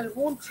incisional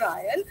wound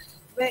trial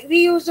where we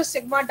used a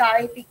sigma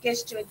dye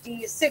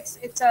PKH26.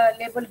 It's a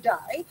labeled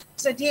dye.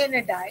 It's a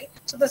DNA dye.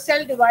 So the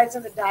cell divides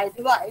and the dye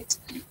divides.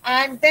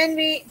 And then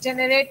we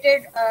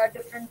generated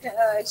different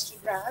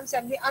histograms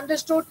and we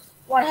understood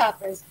what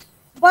happens.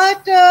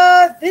 But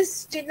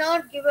this did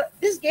not give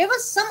this gave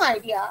us some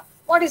idea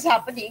what is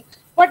happening,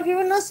 but we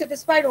were not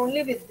satisfied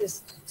only with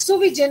this. So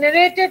we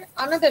generated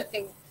another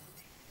thing.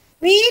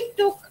 We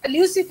took a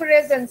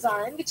luciferase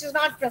enzyme, which is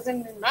not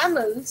present in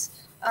mammals,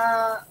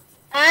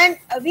 and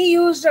we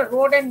used a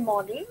rodent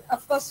model.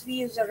 Of course, we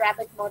used a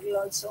rabbit model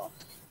also.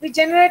 We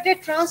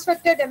generated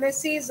transfected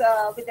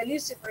MSCs with the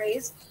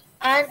luciferase,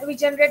 and we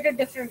generated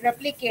different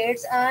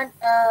replicates and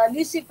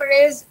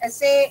luciferase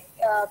assay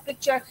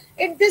picture.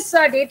 In this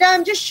data,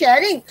 I'm just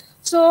sharing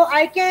so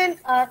I can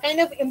kind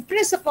of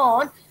impress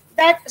upon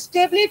that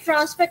stably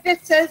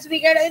transfected cells we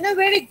get in a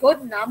very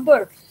good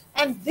number.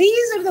 And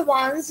these are the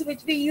ones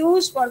which we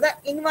use for the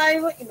in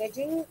vivo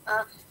imaging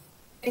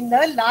in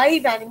the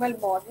live animal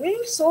model.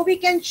 So we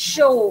can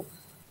show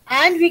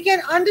and we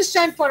can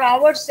understand for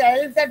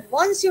ourselves that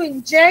once you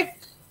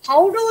inject,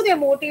 how do they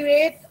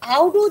motivate,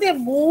 how do they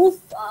move,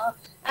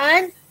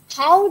 and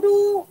how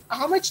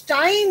much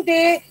time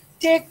they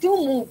take to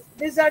move.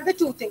 These are the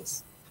two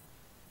things.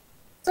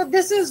 So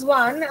this is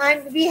one,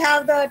 and we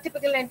have the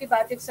typical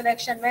antibiotic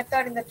selection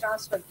method in the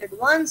transfected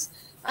ones,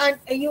 and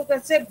you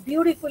can say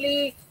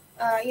beautifully,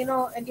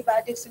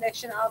 antibiotic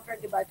selection after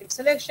antibiotic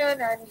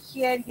selection, and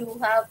here you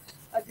have,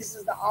 this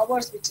is the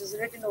hours which is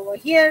written over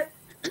here.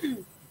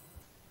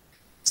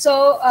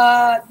 So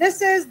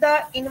this is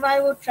the in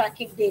vivo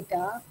tracking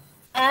data,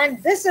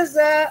 and this is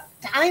the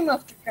time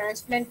after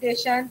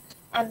transplantation,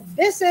 and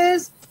this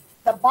is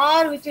the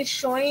bar which is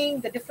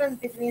showing the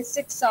difference between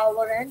 6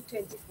 hours and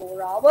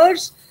 24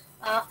 hours.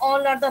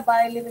 All are the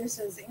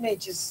bioluminescence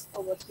images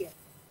over here.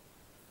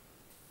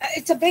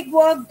 It's a big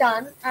work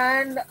done,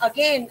 and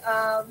again,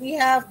 we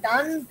have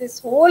done this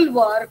whole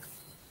work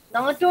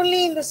not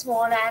only in the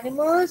small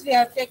animals, we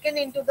have taken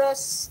into the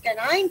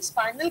canine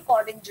spinal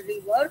cord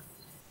injury work.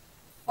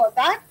 For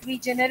that, we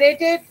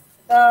generated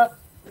the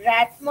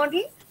rat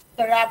model,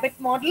 the rabbit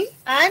model,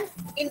 and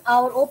in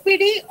our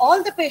OPD,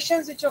 all the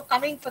patients which are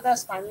coming for the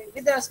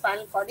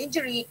spinal cord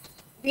injury,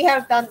 we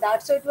have done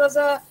that. So it was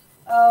a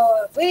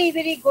very,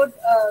 very good,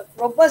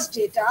 robust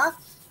data,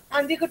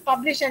 and we could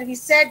publish. And we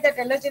said that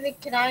allogenic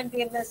canine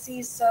BMSC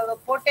is a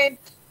potent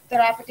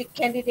therapeutic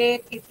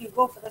candidate if you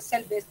go for the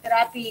cell-based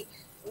therapy,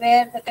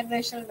 where the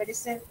conventional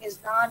medicine is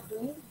not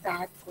doing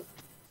that good.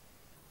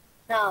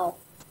 Now,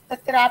 the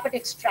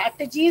therapeutic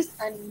strategies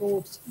and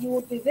modes. You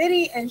would be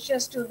very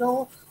anxious to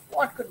know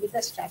what could be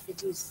the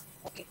strategies.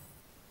 Okay.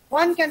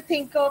 One can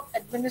think of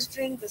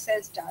administering the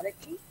cells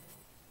directly.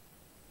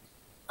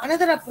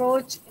 Another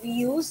approach we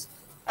use,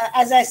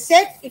 as I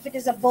said, if it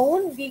is a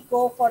bone, we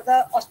go for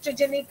the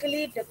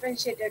osteogenically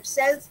differentiated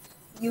cells,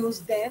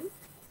 use them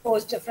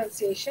post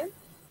differentiation.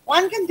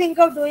 One can think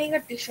of doing a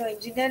tissue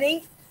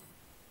engineering.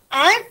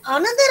 And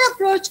another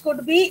approach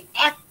could be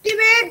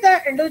activate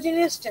the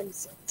endogenous stem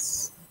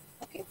cells.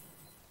 Okay.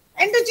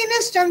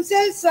 Endogenous stem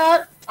cells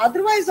are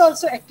otherwise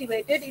also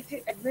activated if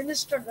you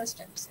administer the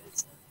stem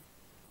cells.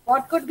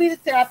 What could be the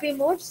therapy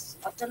modes?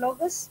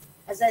 Autologous,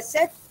 as I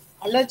said,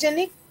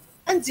 allogenic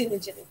and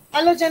xenogenic.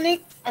 Allogenic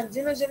and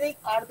xenogenic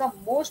are the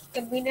most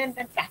convenient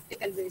and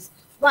practical ways.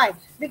 Why?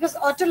 Because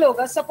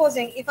autologous,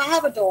 supposing if I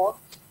have a dog,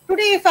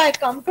 today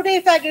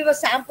if I give a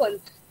sample,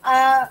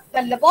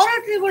 the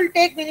laboratory will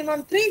take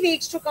minimum 3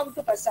 weeks to come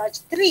to Passage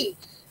 3,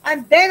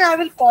 and then I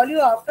will call you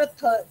after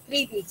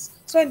 3 weeks.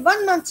 So in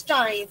 1 month's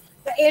time,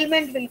 the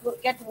ailment will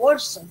get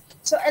worsened.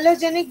 So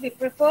allogenic we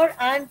prefer,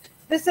 and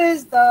this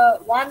is the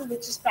one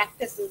which is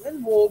practiced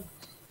in vogue.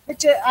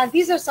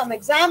 These are some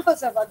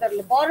examples of other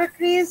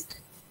laboratories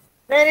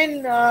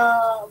wherein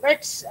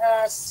wet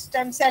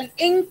stem cell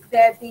ink they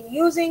have been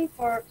using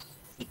for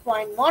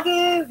equine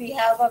model. We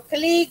have a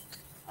colleague,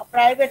 a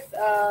private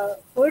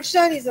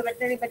person, he's a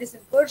veterinary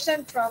medicine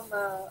person from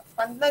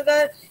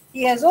Izatnagar.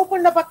 He has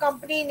opened up a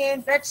company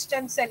named Red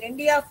Stem Cell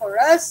India for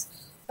us.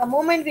 The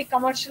moment we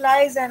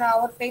commercialize and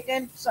our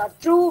patents are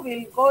through,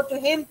 we'll go to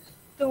him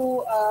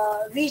to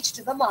reach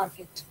to the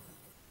market.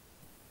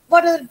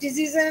 What are the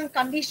diseases and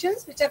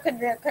conditions which are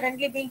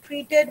currently being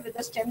treated with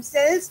the stem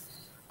cells?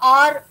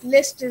 Our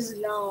list is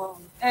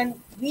long, and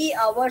we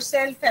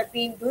ourselves have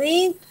been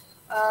doing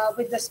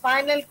with the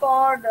spinal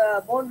cord,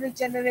 bone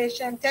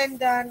regeneration,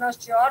 tendon,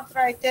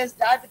 osteoarthritis,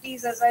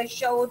 diabetes, as I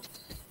showed.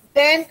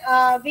 Then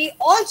we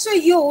also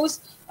use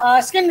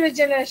skin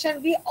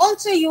regeneration. We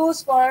also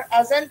use for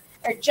as an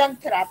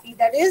adjunct therapy,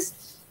 that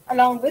is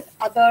along with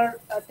other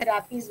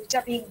therapies which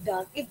are being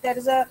done. If there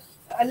is a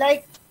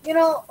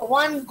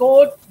one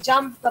goat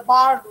jumped the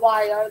barbed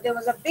wire, there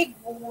was a big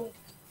wound,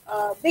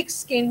 big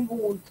skin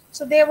wound.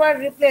 So they were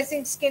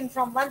replacing skin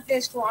from one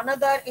place to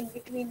another. In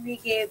between, we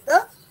gave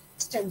the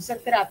stem cell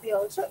therapy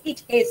also.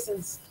 It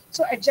hastens.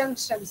 So adjunct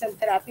stem cell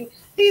therapy.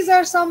 These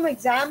are some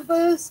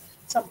examples,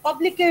 some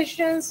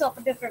publications of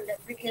a different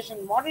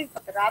application model for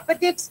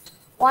therapeutics.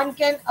 One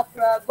can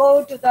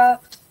go to the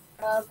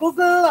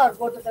Google or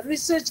go to the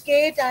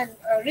ResearchGate and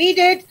read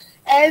it.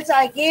 Else,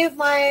 I gave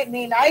my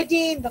mail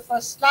ID in the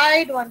first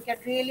slide. One can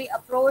really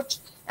approach,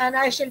 and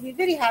I shall be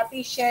very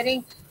happy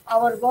sharing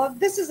our work.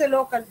 This is a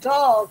local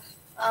dog,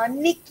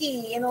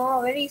 Nikki, a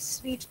very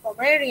sweet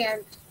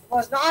Pomeranian,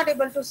 was not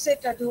able to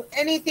sit or do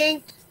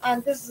anything,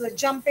 and this is a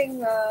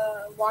jumping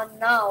one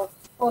now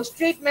post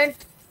treatment.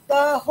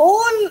 The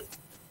whole,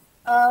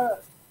 uh,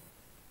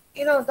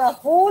 the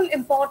whole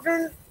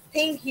important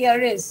thing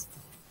here is,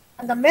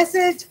 and the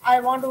message I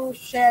want to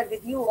share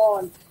with you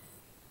all: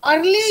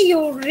 early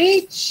you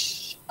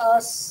reach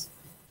us,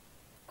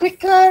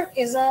 quicker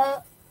is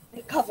a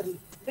recovery,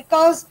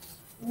 because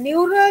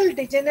neural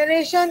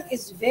degeneration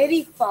is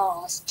very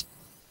fast,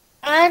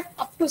 and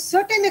up to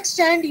certain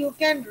extent you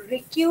can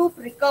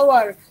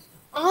recover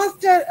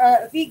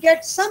after. We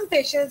get some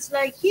patients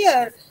like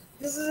here,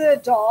 this is a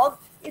dog,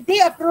 they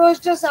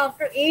approached us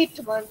after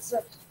 8 months,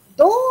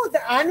 though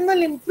the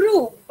animal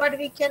improved, but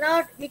we could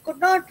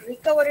not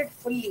recover it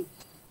fully.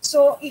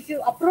 So if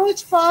you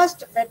approach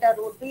fast, better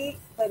would be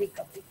the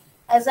recovery.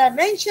 As I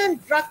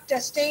mentioned, drug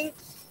testing,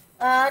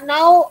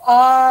 now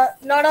a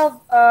lot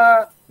of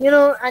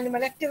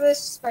animal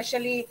activists,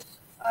 especially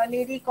a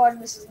lady called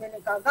Mrs.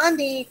 Maneka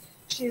Gandhi,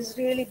 she's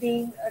really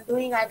been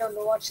doing, I don't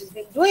know what she's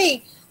been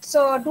doing.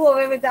 So do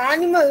away with the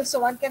animals. So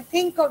one can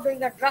think of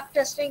doing a drug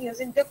testing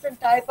using different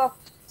type of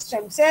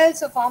stem cells.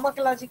 So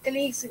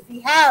pharmacologically, if we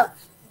have,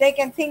 they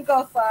can think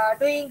of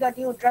doing a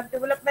new drug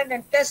development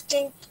and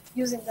testing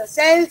using the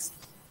cells.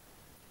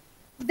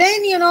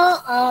 Then,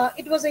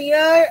 it was a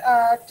year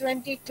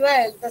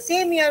 2012, the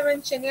same year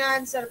when Chenia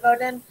and Sir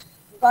Gordon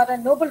got a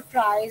Nobel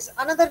Prize.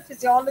 Another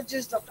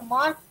physiologist, Dr.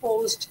 Mark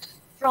Post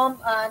from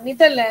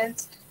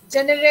Netherlands,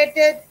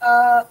 generated,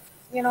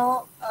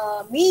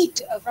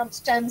 meat from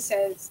stem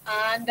cells,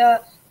 and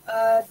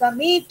the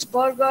meat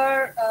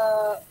burger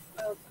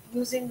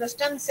using the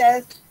stem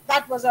cells.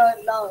 That was a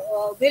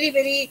very,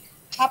 very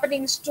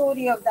happening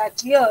story of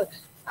that year.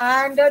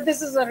 And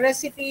this is a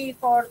recipe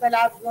for the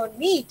lab-grown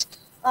meat.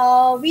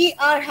 We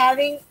are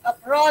having a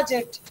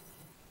project.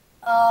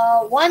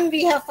 One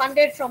we have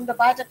funded from the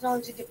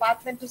biotechnology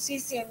department to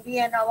CCMB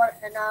and our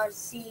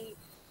NRC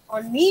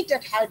on meat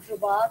at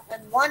Hyderabad,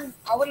 and one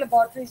our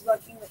laboratory is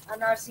working with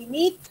NRC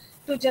meat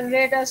to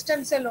generate a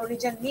stem cell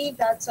origin meat.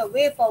 That's a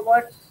way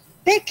forward.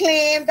 They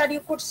claim that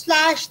you could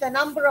slash the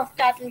number of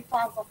cattle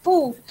farmed for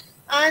food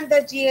and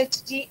the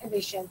GHG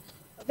emission.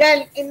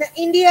 Well, in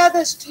India,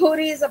 the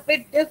story is a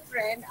bit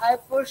different. I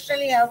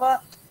personally have a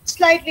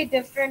slightly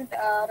different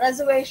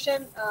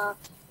reservation,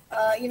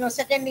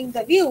 seconding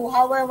the view.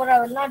 However, I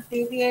will not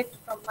deviate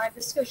from my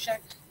discussion,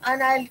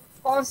 and I'll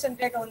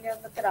concentrate only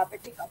on the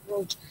therapeutic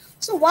approach.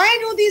 So why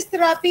do these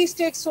therapies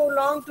take so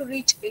long to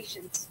reach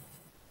patients?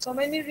 So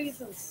many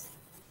reasons,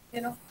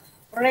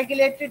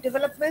 regulatory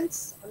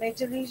developments, a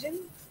major reason.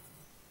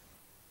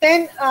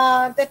 Then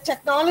the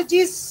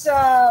technologies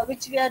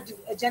which we are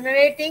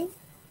generating,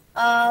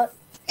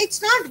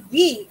 it's not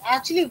we,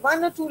 actually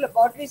one or two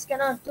laboratories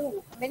cannot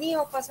do. Many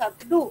of us have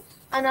to do.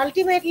 And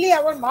ultimately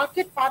our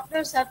market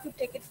partners have to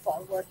take it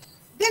forward.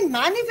 Then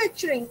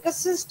manufacturing,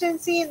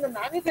 consistency in the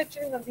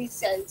manufacturing of these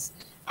cells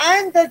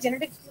and the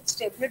genetic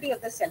stability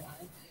of the cell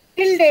line.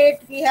 Till date,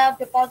 we have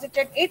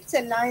deposited 8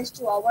 cell lines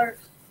to our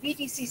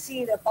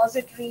VTCC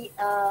repository.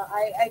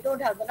 I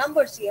don't have the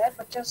numbers here,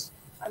 but just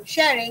I'm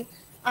sharing.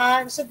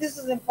 And so this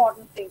is an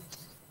important thing.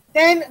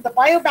 Then the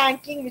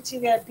biobanking, which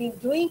we have been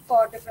doing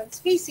for different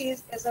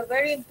species, is a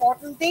very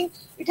important thing.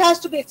 It has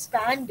to be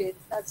expanded.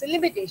 That's a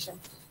limitation.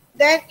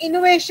 Then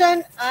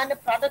innovation and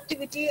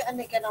productivity and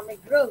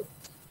economic growth.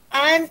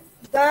 And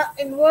the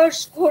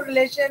inverse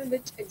correlation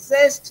which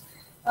exists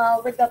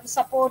with the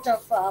support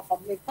of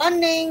public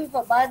funding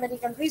for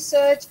biomedical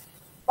research.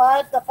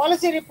 But the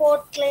policy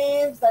report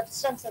claims that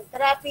stem cell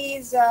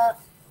therapies,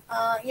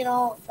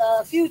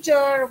 the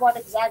future, what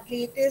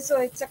exactly it is.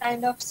 So it's a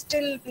kind of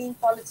still being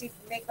policy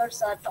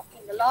makers are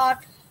talking a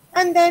lot.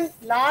 And then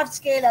large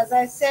scale, as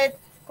I said,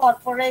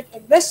 corporate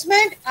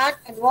investment and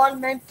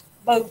involvement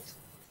both.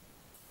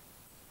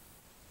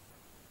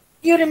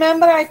 You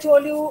remember I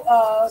told you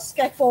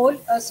scaffold.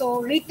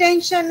 So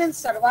retention and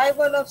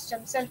survival of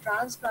stem cell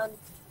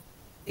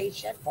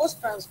transplantation,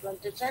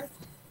 post-transplantation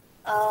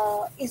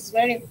is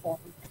very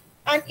important.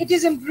 And it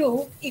is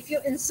improved if you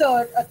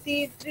insert a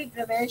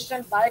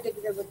three-dimensional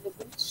biodegradable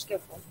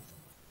scaffold.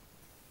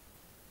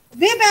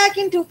 Way back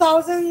in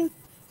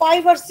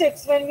 2005 or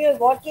 6, when we were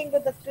working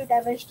with the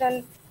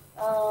three-dimensional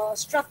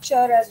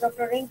structure, as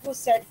Dr. Rinku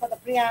said, for the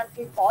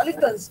preantral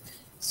follicles,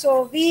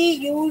 so we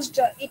used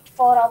it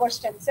for our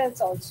stem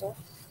cells also.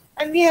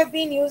 And we have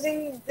been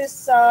using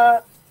this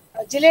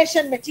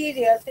gelation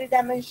material,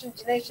 three-dimensional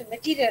gelation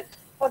material,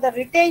 for the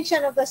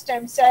retention of the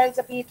stem cells,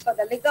 be it for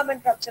the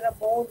ligament rupture of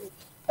bone.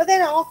 But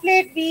then off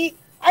late,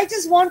 I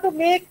just want to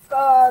make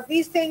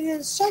these things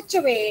in such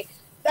a way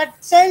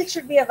that cell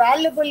should be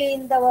available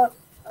in the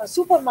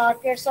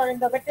supermarkets or in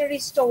the veterinary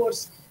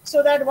stores,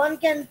 so that one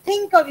can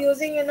think of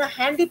using in a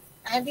handy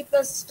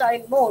plus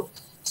style mode.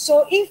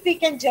 So if we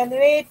can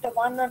generate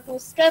one or two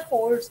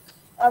scaffolds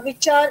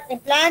which are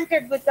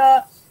implanted with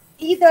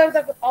either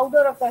the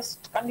powder of the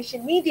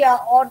conditioned media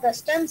or the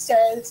stem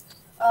cells,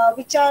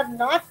 which are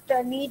not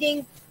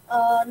needing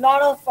a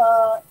lot of,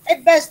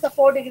 at best, the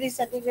 4 degrees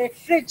centigrade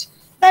fridge.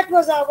 That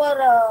was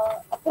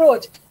our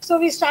approach. So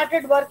we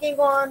started working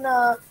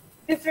on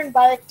different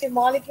bioactive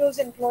molecules,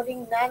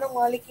 including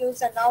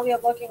nanomolecules, and now we are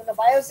working on the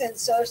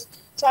biosensors.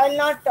 So I'll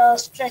not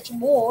stretch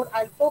more.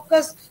 I'll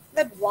focus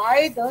that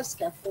why the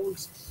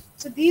scaffolds.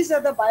 So these are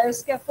the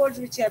bioscaffolds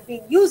which I have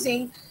been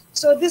using.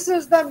 So this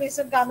is the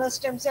mesenchymal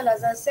stem cell,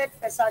 as I said,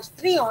 passage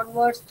 3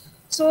 onwards.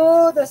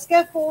 So the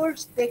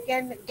scaffolds they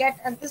can get,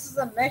 and this is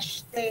a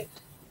mesh, they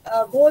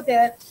go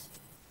there,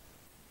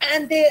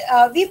 and they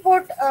we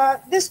put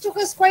this took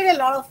us quite a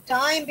lot of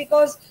time,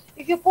 because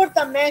if you put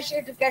the mesh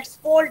it gets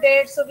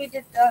folded. So we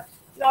did a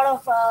lot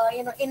of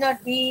inner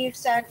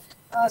beads and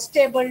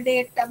stabled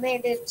it,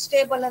 made it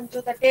stable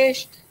into the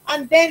dish,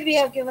 and then we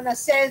have given a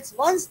cells.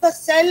 Once the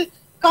cell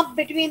come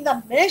between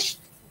the mesh,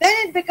 then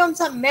it becomes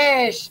a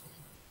mesh,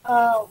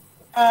 uh,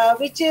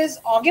 which is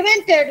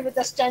augmented with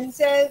the stem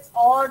cells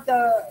or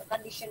the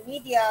conditioned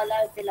media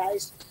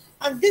lyophilized.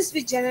 And this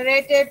we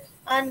generated,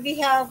 and we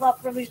have a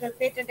provisional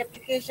patent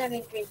application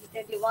in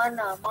 2021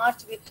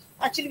 March.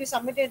 We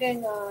submitted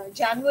in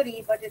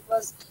January, but it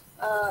was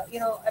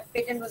a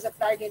patent was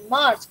applied in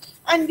March.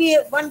 And we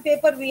one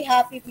paper we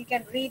have people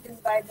can read in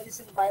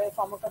biomedicine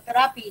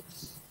biopharmacotherapy.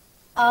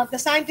 The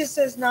scientist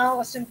is now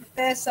assistant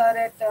professor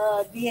at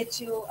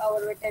BHU,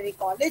 our veterinary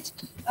college.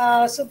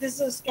 So this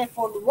is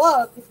scaffold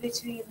work with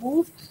which we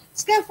moved.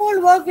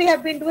 Scaffold work we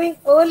have been doing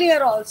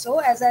earlier also.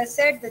 As I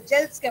said, the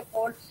gel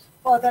scaffold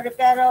for the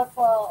repair of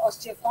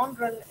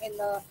osteochondral in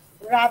the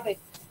rabbit.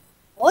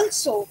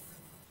 Also,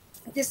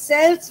 the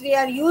cells we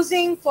are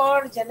using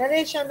for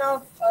generation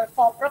of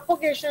for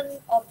propagation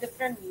of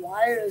different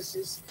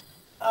viruses.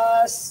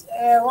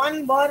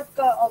 One work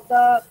of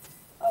the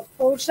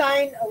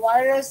porcine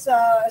virus,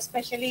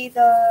 especially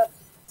the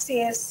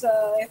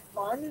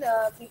CSF1,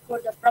 we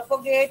could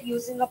propagate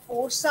using a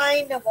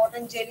porcine water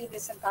and jelly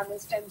mesenchymal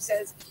stem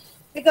cells,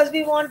 because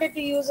we wanted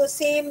to use the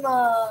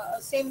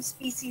same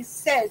species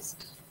cells.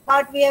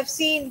 But we have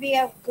seen we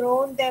have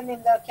grown them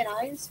in the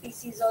canine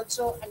species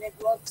also, and it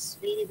works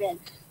really well.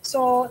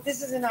 So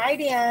this is an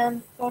idea I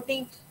am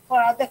quoting for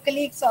other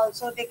colleagues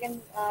also. They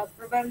can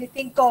probably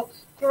think of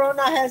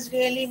Corona has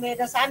really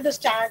made us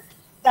understand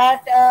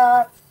that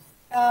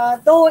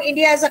though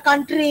India is a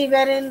country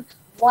wherein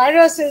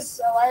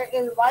viruses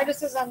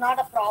are not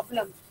a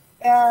problem,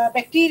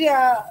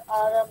 bacteria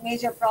are a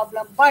major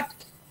problem. But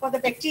for the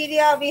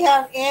bacteria, we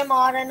have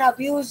AMR and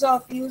use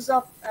of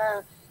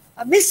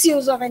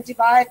misuse of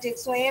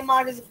antibiotics. So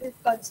AMR is the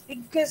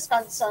biggest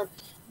concern.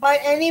 But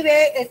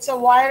anyway, it's a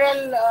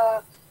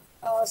viral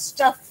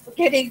stuff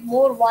getting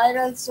more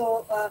viral.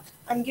 So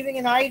I'm giving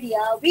an idea.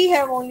 We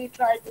have only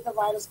tried with the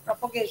virus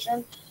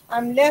propagation.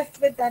 I'm left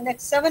with the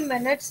next 7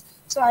 minutes.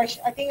 So I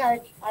think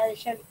I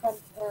shall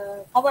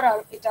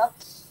cover it up.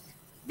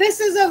 This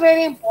is a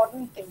very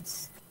important thing.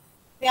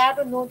 We have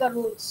to know the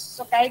rules.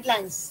 So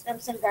guidelines, stem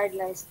cell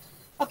guidelines.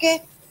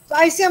 Okay. So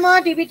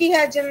ICMR DBT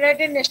has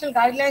generated national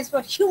guidelines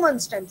for human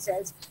stem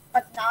cells,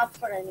 but not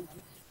for animal.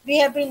 We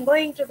have been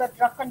going to the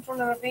drug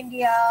controller of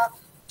India,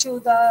 to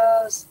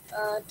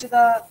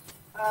the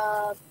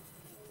uh,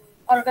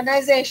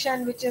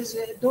 organization which is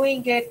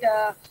doing it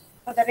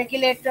for the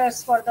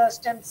regulators for the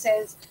stem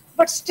cells,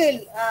 but still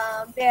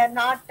they are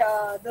not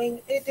doing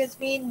it. Has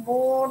been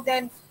more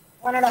than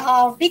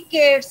 1.5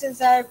 decades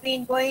since I have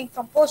been going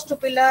from post to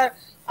pillar,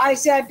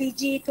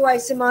 ICAR-DG to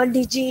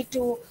ICMR-DG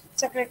to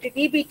secretary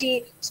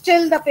DBT.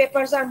 Still the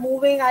papers are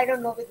moving. I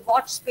don't know with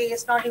what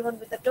space, not even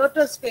with the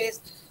total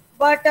space.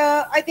 But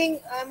I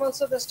think I'm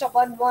also the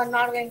stubborn one,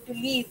 not going to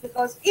leave,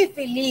 because if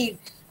we leave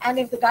and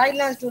if the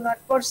guidelines do not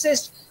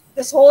persist,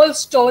 this whole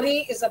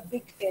story is a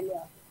big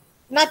failure.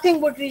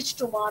 Nothing would reach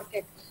to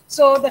market.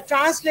 So the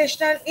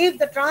translation, if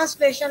the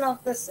translation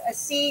of this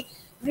SC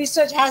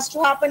research has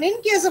to happen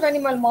in case of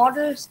animal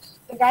models,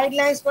 the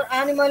guidelines for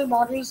animal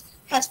models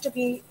has to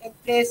be in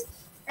place.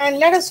 And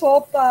let us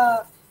hope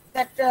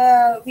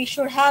that we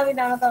should have in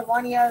another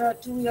 1 year or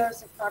 2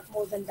 years, if not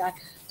more than that.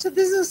 So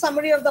this is a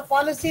summary of the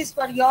policies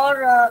for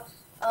your,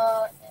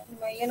 uh,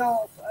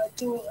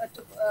 to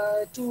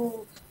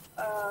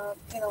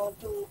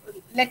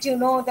let you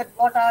know that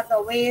what are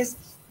the ways.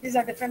 These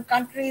are different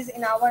countries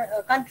in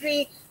our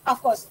country.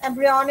 Of course,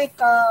 embryonic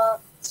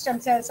stem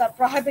cells are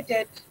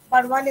prohibited,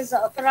 but one is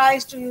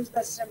authorized to use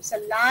the stem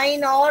cell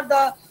line or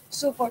the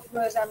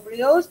superfluous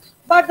embryos.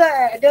 But the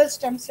adult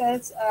stem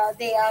cells,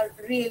 they are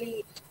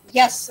really,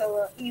 yes,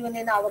 even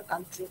in our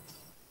country.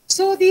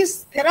 So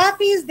these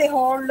therapies, they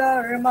hold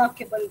a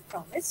remarkable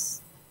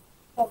promise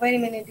for very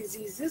many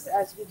diseases,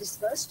 as we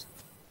discussed.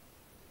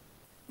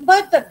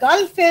 But the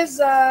gulf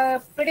is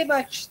pretty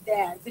much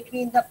there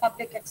between the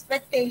public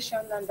expectation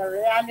and the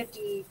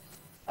reality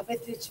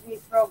with which we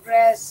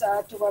progress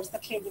towards the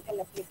clinical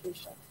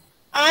application.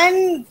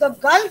 And the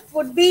gulf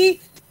would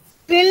be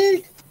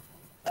filled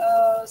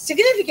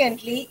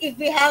significantly if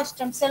we have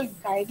stem cell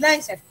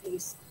guidelines at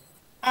least.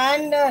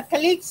 And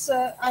colleagues,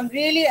 I'm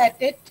really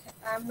at it.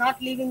 I'm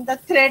not leaving the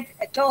thread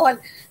at all.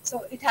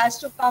 So it has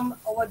to come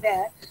over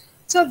there.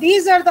 So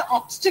these are the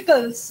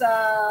obstacles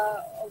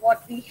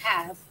what we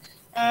have.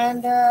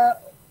 And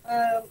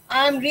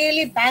I'm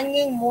really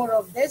banging more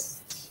of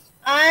this.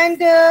 And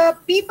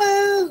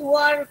people who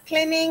are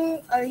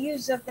claiming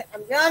use of the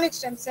embryonic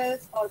stem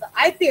cells or the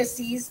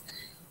iPSCs,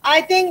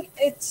 I think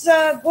it's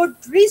good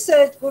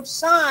research, good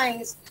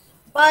science,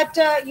 but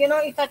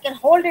if I can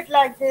hold it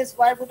like this,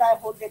 why would I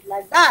hold it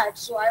like that?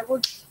 So I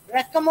would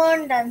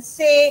recommend and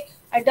say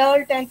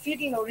adult and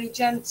fetal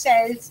origin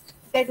cells,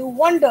 they do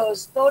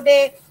wonders, though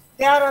they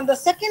are on the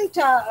second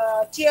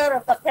tier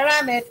of the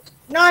pyramid,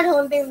 not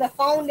holding the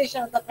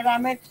foundation of the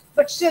pyramid,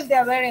 but still they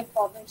are very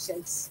important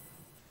cells.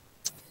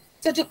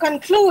 So to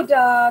conclude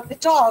the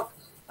talk,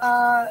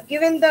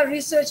 given the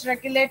research,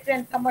 regulatory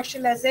and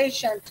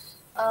commercialization,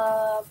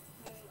 uh,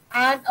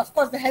 and of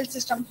course the health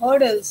system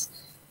hurdles,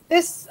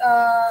 this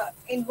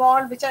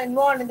which are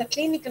involved in the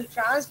clinical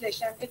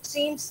translation, it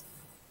seems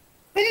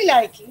very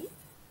likely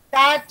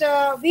that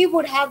we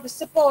would have the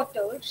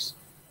supporters,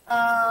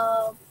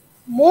 uh,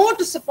 more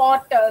to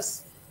support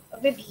us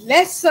with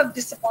less of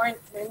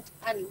disappointment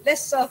and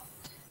less of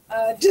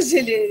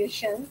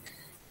desillusion.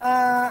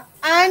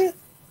 And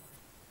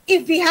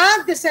if we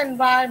have this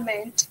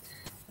environment,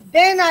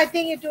 then I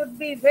think it would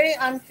be very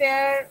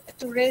unfair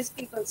to raise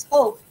people's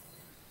hope.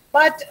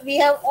 But we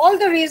have all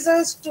the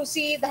reasons to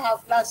see the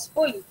half glass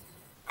full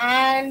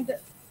and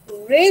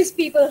raise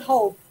people's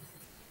hope,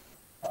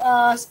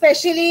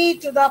 especially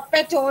to the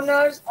pet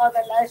owners or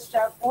the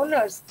livestock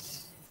owners.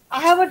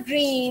 I have a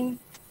dream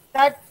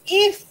that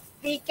if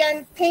we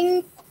can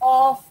think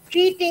of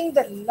treating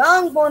the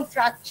long bone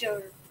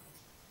fracture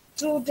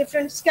through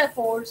different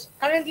scaffolds,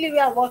 currently we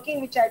are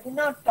working, which I did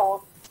not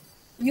talk,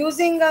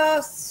 using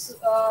a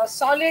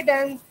solid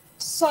and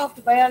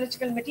soft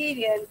biological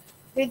material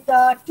with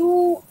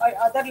two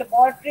other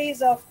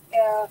laboratories of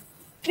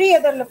three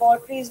other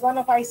laboratories, one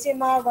of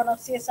ICMR, one of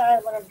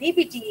CSI, one of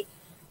DBT,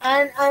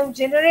 and I'm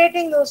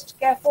generating those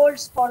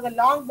scaffolds for the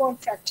long bone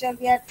fracture.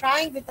 We are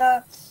trying with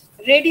a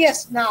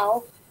radius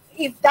now.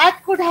 If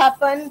that could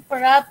happen,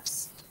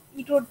 perhaps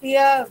it would be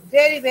a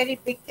very, very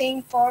big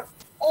thing for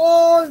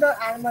all the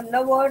animal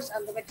lovers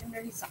and the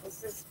veterinary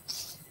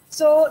sciences.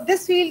 So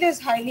this field is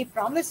highly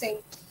promising,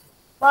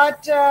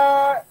 but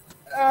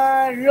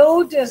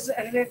road is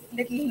a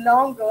little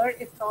longer,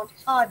 if not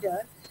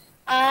harder,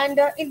 and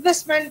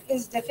investment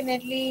is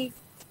definitely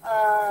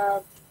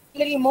a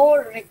little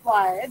more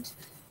required.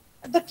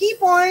 The key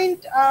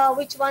point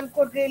which one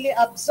could really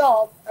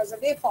absorb as a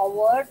way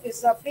forward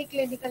is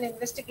preclinical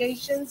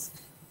investigations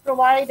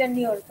provide a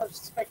newer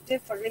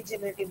perspective for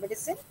regenerative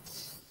medicine.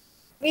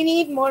 We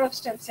need more of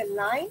stem cell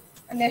line,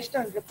 a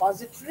national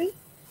repository,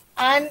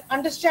 and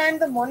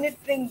understand the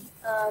monitoring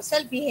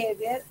cell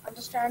behavior,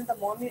 understand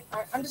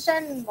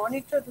and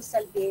monitor the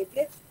cell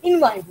behavior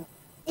in vivo,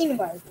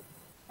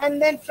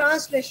 and then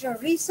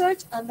translational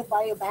research and the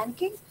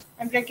biobanking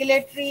and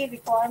regulatory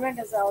requirement,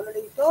 as I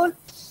already told.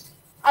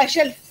 I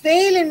shall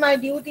fail in my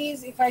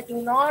duties if I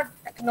do not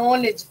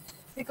acknowledge,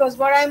 because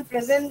what I'm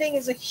presenting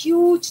is a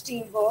huge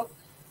teamwork.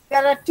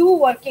 There are two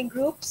working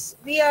groups.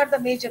 We are the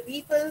major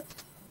people,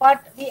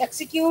 but we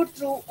execute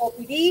through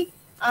OPD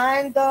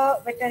and the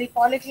veterinary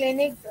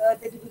polyclinic,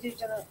 the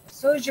division of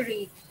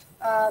surgery,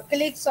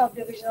 colleagues of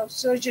division of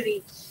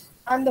surgery,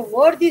 and the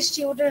worthy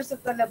students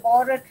of the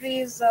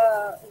laboratories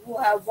who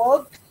have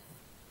worked,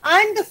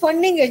 and the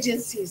funding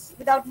agencies.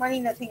 Without money,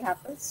 nothing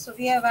happens. So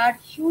we have had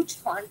huge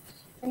fund,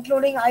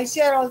 including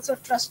ICR also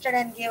trusted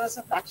and gave us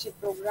a flagship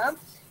program.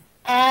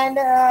 And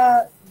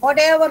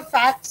whatever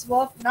facts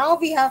work, now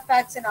we have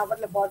facts in our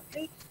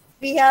laboratory.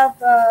 We have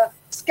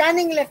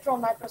scanning electron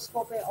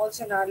microscope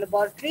also in our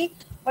laboratory.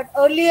 But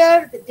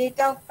earlier, the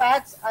data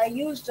facts, I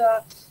used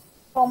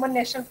former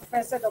national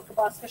professor Dr.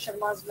 Bhaskar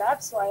Sharma's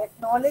lab. So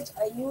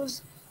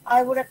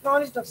I would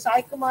acknowledge Dr.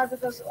 Sai Kumar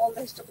because all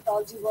the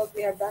histopathology work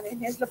we have done in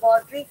his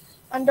laboratory,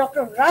 and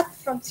Dr.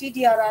 Rath from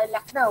CDRI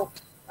Lucknow,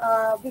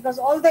 because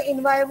all the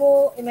in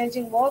vivo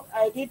imaging work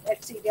I did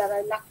at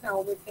CDRI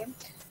Lucknow with him,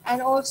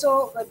 and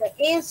also with the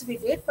AIMS we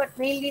did, but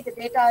mainly the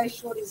data I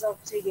showed is of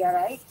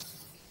CDRI.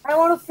 I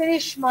want to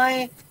finish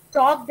my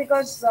talk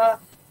because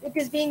it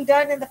is being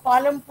done in the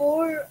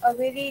Palampur, a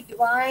very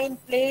divine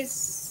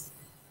place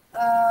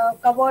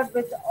covered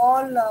with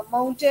all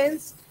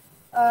mountains.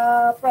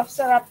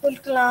 Professor Abdul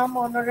Kalam,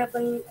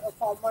 Honorable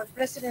former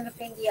President of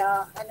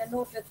India, and a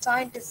noted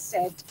scientist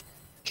said,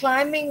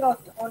 climbing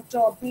on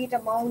top, be it a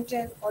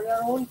mountain or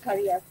your own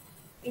career,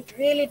 it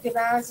really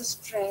demands a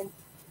strength,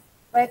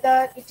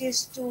 whether it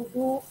is to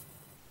do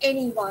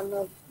any one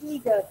or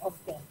either of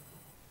them.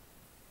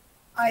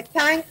 I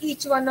thank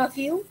each one of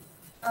you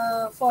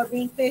for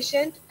being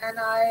patient, and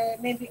I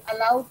may be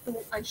allowed to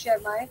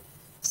unshare my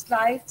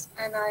slides,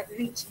 and I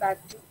reach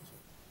back to you.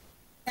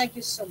 Thank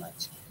you so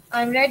much.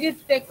 I'm ready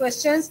to take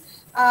questions.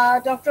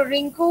 Dr.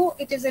 Rinku,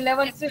 it is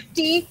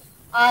 11:50.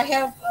 I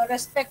have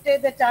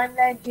respected the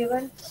timeline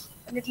given,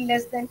 a little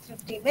less than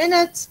 50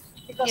 minutes,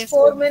 because Yes,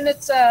 4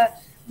 minutes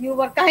you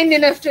were kind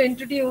enough to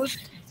introduce.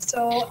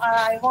 So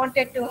I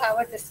wanted to have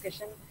a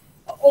discussion.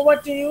 Over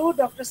to you,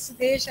 Dr.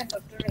 Sudesh and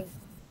Dr. Rinku.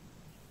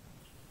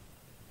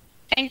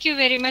 thank you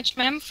very much,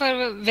 ma'am, for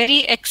a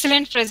very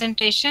excellent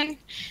presentation.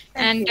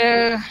 Thank And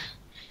you.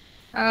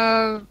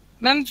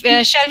 ma'am,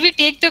 shall we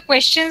take the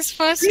questions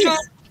first? Or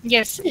Please,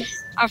 yes, please.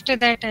 after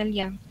that,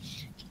 yeah.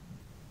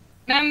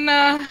 Ma'am,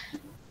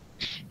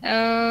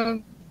 uh,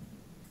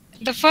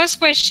 the first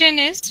question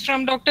is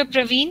from Dr.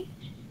 Praveen.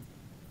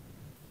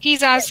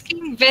 He's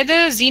asking whether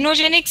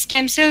xenogenic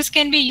stem cells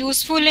can be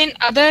useful in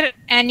other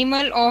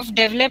animal of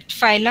developed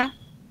phyla.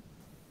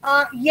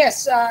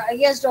 Yes,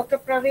 Dr.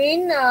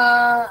 Praveen,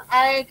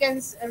 I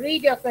can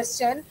read your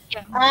question,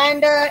 Yeah.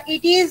 and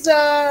it is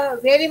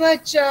very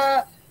much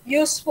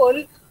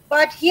useful.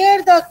 But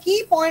here the key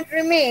point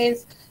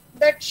remains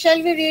that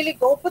shall we really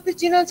go for the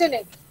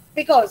genogenic?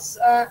 Because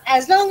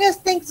as long as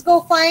things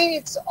go fine,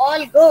 it's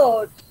all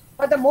good.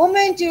 But the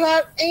moment you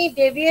have any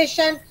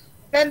deviation,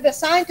 then the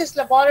scientist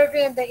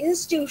laboratory and the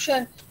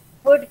institution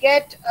would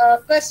get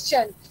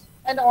questioned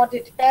and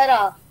audit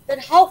para. Then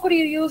how could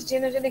you use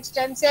genogenic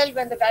stem cell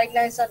when the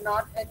guidelines are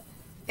not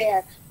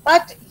there?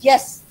 But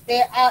yes,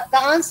 they are.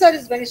 The answer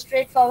is very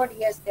straightforward.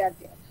 Yes, they are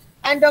there.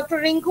 And Dr.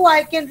 Rinku,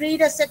 I can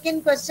read a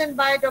second question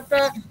by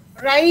Dr.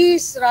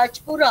 Rais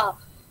Rajpura.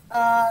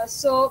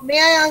 So may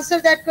I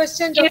answer that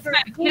question, Yes, Dr.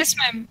 ma'am. Rinku? Yes,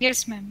 ma'am.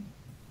 Yes, ma'am.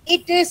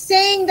 It is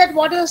saying that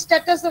what is the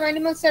status of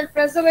animal cell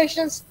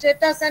preservation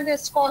status and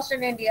its cost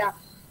in India?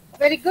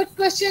 Very good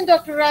question,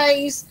 Dr.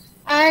 Rice.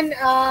 And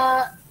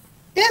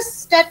this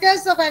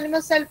status of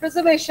animal cell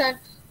preservation,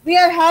 we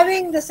are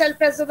having the cell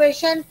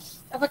preservation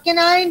of a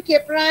canine,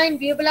 caprine,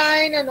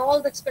 bubline, and all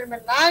the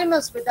experimental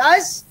animals with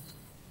us.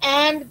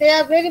 And they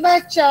are very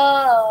much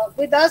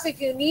with us.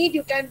 If you need,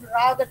 you can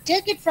rather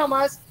take it from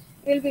us.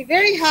 We'll be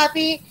very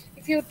happy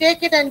if you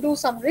take it and do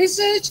some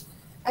research.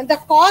 And the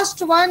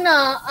cost one,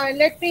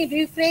 let me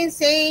refrain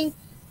saying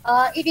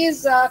it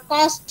is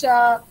cost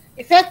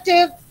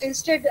effective,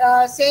 instead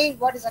saying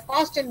what is the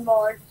cost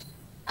involved.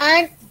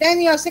 And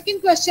then your second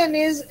question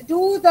is,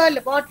 do the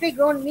laboratory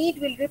grown meat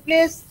will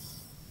replace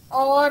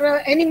or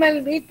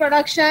animal meat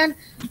production?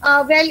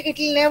 Well, it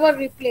will never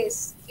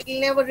replace. It will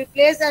never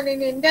replace, and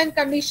in Indian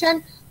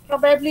condition,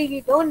 probably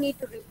we don't need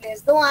to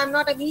replace. Though I'm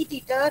not a meat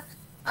eater,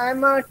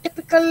 I'm a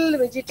typical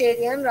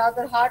vegetarian,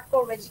 rather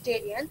hardcore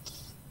vegetarian,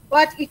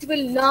 but it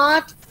will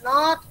not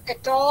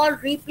at all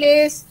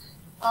replace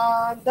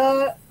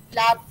the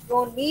lab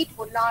grown meat,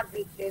 would not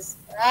replace.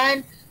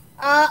 And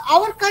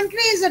our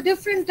country is a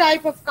different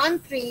type of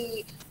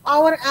country.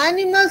 Our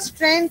animal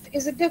strength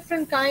is a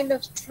different kind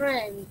of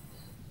strength.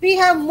 We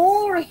have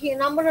more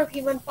number of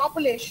human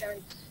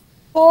population.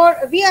 For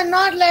we are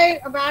not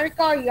like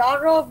America or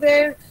Europe,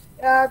 where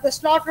the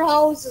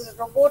slaughterhouse is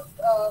robot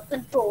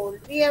controlled.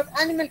 We have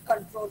animal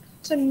control.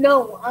 So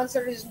no,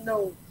 answer is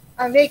no.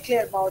 I'm very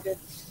clear about it.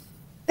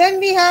 Then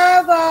we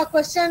have a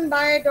question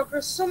by Dr.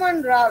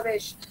 Suman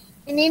Ravish.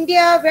 In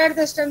India, where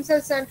the stem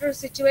cell center is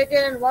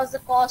situated and what's the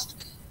cost?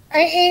 In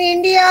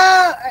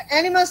India,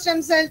 animal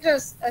stem cell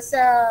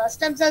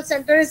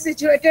center is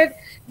situated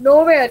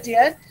nowhere,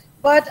 dear.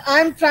 But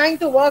I'm trying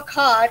to work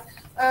hard.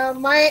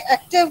 My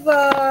active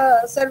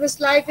service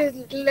life is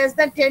little less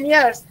than 10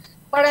 years.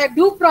 But I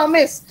do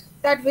promise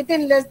that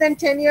within less than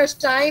 10 years'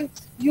 time,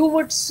 you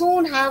would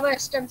soon have a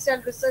stem cell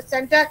research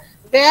center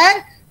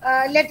where,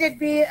 let it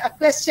be a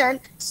question,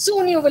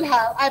 soon you will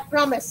have. I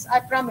promise. I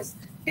promise.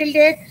 Till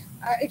date,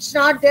 it's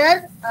not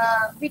there.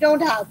 We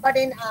don't have. But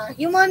in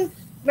human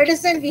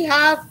medicine, we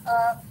have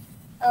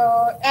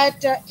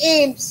at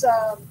AIMS.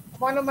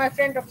 One of my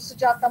friend, Dr.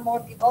 Sujata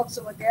Monti, works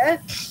over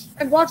there.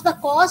 And what's the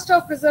cost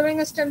of preserving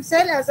a stem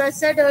cell? As I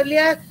said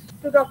earlier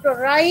to Dr.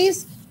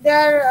 Rice, they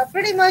are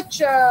pretty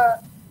much,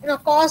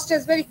 cost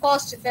is very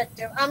cost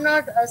effective. I'm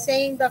not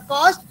saying the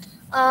cost.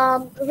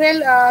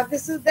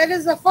 That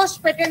is the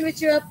first patent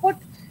which you have put.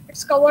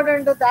 It's covered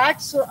under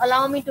that. So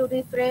allow me to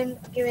refrain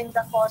giving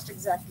the cost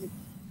exactly.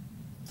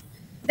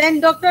 Then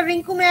Dr.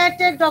 Rinku, may I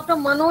take Dr.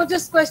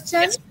 Manoj's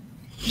question? Yes,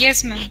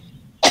 yes, ma'am.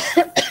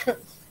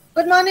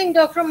 Good morning,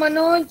 Dr.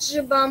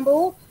 Manoj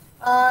Bambu.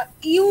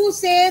 You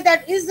say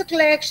that is the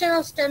collection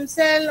of stem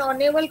cell or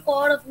navel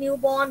cord of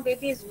newborn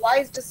babies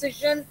wise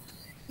decision?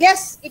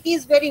 Yes, it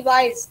is very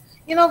wise.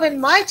 When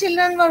my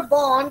children were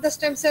born, the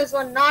stem cells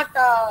were not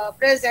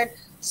present,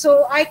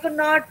 so I could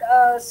not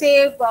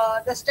save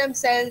the stem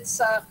cells,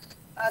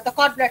 the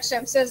cord blood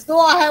stem cells.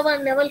 Though I have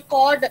a navel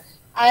cord,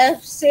 I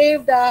have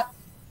saved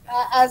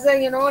as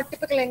a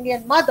typical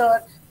Indian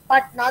mother,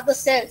 but not the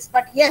cells.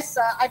 But yes,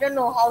 I don't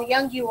know how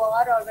young you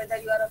are or whether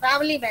you are a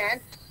family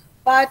man,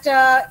 but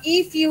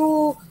if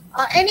you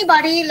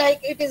anybody,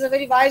 like, it is a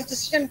very wise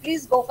decision.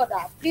 Please go for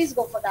that. Please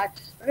go for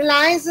that.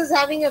 Reliance is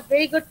having a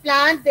very good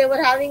plant. They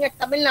were having at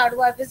Tamil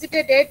Nadu. I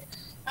visited it,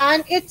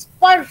 and it's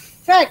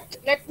perfect.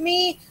 Let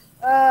me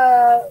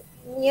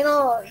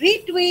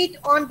retweet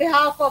on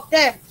behalf of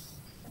them.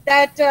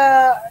 that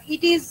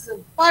it is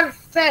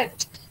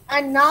perfect.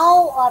 And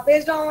now,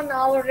 based on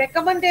our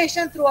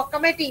recommendation through a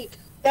committee,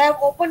 they have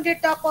opened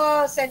it up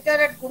a center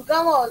at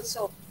Gurgaon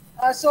also.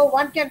 So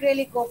one can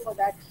really go for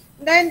that.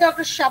 Then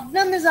Dr.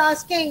 Shabnam is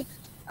asking,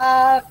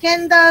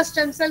 can the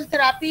stem cell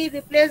therapy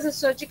replace the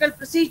surgical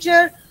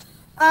procedure?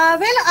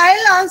 Well,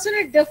 I'll answer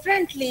it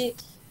differently.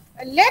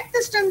 Let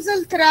the stem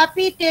cell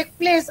therapy take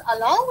place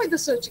along with the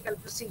surgical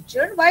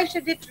procedure. Why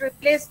should it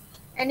replace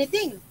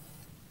anything?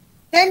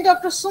 Then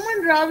Dr.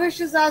 Suman Ravish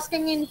is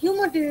asking, in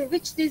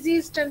which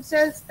disease stem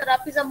cells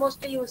therapies are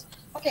mostly used?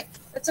 Okay,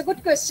 that's a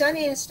good question.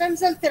 In stem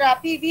cell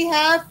therapy, we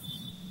have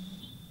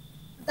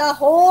the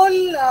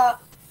whole,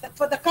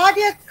 for the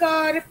cardiac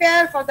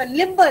repair, for the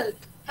limbal,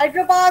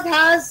 Hyderabad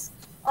has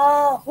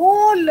a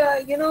whole,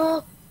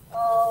 a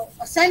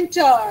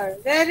center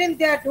wherein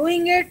they are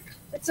doing it.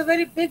 It's a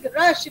very big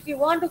rush. If you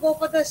want to go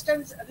for the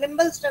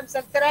limbal stem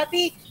cell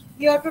therapy,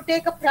 you have to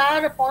take a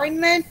prior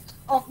appointment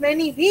of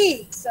many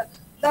weeks.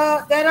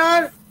 There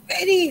are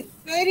very,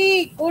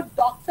 very good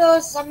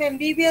doctors, some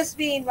MBBS,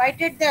 we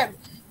invited them.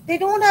 They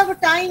don't have a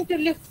time to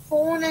lift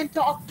phone and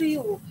talk to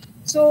you.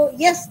 So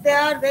yes, they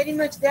are very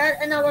much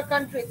there in our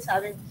country. It's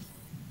having.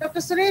 Dr.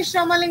 Suresh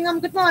Ramalingam,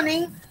 good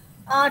morning.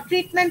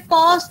 Treatment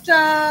cost,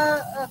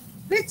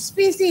 which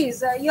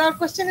species? Your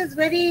question is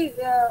very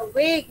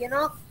vague,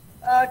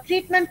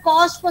 treatment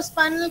cost for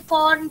spinal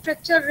cord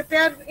fracture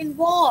repair in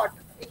what?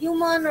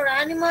 Human or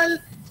animal?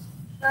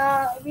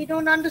 We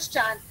don't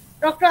understand.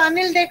 Dr.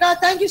 Anil Deka,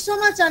 thank you so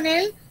much,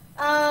 Anil.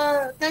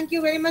 Thank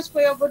you very much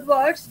for your good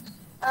words.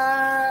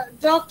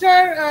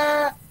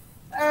 Dr.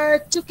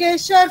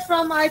 Chukeshwar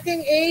from, I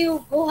think, AU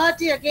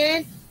Guwahati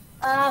again.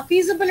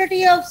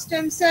 Feasibility of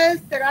stem cell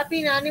therapy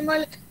in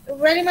animal,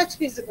 very much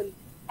feasible.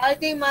 I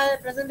think my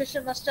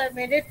presentation must have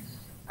made it.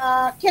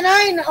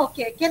 Canine,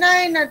 okay,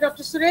 canine,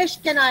 Dr.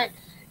 Suresh, canine.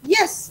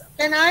 Yes,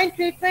 canine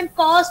treatment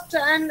cost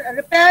and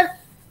repair.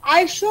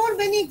 I showed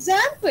many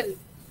examples.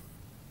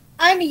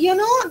 And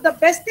the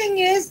best thing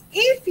is,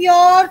 if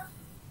your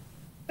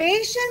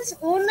patient's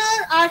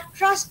owner are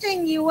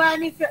trusting you,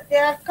 and if they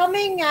are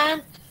coming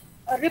and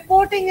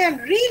reporting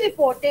and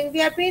re-reporting, we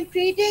have been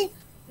treating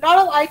a lot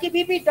of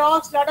ITBP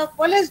dogs, a lot of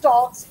police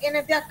dogs, and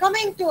if they are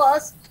coming to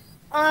us,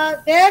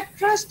 their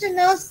trust in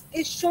us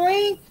is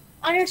showing,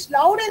 and it's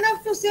loud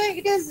enough to say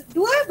it is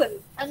doable,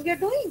 and we are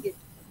doing it.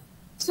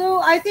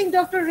 So I think,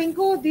 Dr.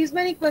 Rinku, these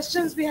many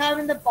questions we have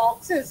in the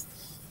boxes.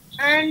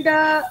 And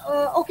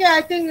okay,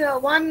 I think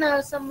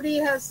somebody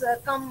has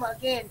come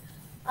again.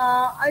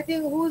 I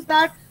think, who's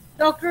that?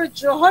 Dr.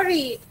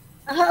 Johari.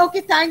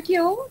 Okay, thank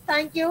you.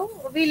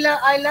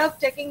 I love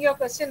taking your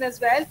question as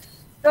well.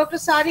 Dr.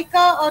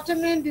 Sarika,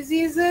 autoimmune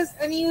diseases,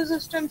 any use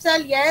of stem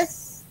cell?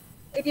 Yes,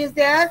 it is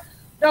there.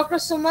 Dr.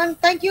 Suman,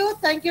 thank you,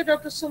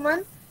 Dr.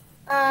 Suman.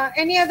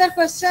 Any other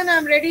question?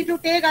 I'm ready to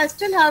take. I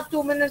still have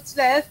 2 minutes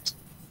left.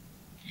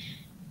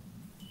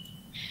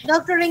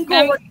 Dr.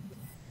 Rinku.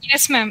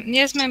 Yes, ma'am.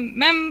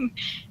 Ma'am,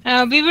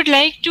 we would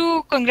like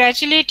to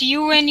congratulate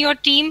you and your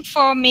team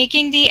for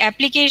making the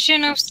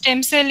application of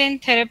stem cell in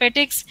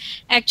therapeutics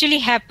actually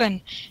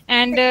happen.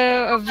 And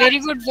a very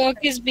good work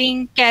is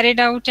being carried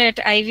out at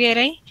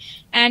IVRI.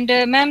 And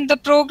ma'am, the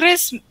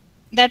progress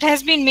that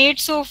has been made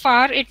so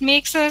far, it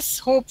makes us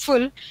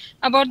hopeful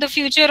about the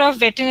future of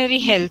veterinary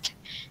health.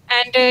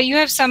 And you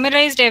have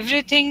summarized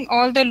everything,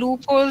 all the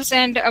loopholes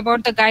and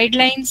about the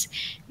guidelines,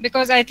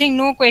 because I think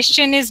no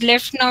question is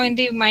left now in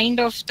the mind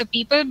of the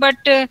people. But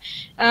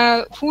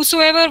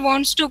whosoever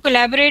wants to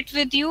collaborate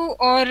with you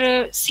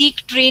or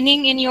seek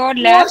training in your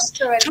lab, most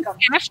welcome.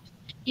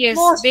 Yes,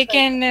 most they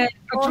welcome. can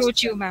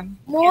approach you, ma'am.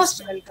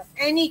 Most welcome.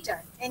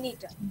 Anytime,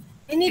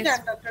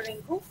 Dr.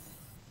 Rinku.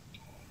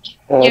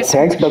 Yes,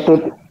 thanks, Dr.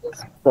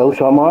 Taru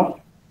Sharma,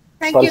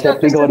 for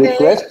accepting our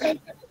request.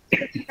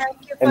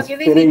 Thank you for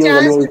giving me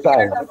a chance to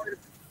share.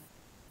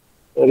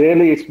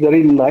 Really, it's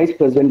very nice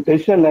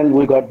presentation, and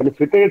we got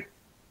benefited.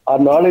 Our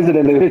knowledge is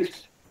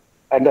enriched,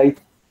 and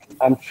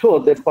I'm sure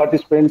that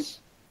participants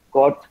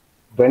got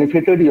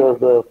benefited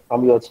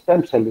from your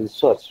stem cell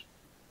research.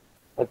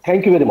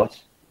 Thank you very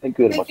much. Thank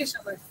you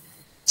so much.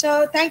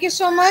 So thank you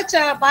so much.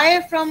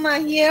 Bye from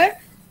here.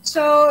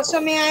 So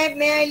may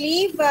I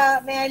leave?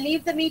 May I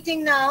leave the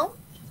meeting now?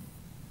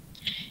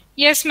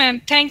 Yes, ma'am.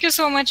 Thank you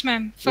so much,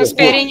 ma'am, for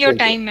sparing your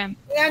time, ma'am.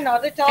 Yeah,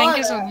 not at all. Thank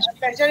you so much.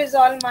 Pleasure is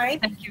all mine.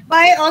 Thank you.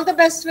 Bye. All the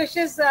best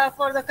wishes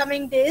for the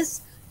coming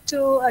days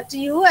to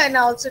you and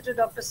also to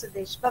Dr.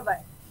 Siddesh.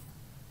 Bye-bye.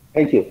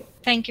 Thank you.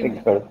 Thank you.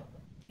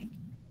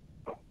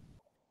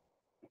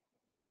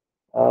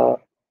 Mr.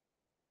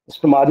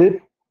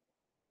 Majid.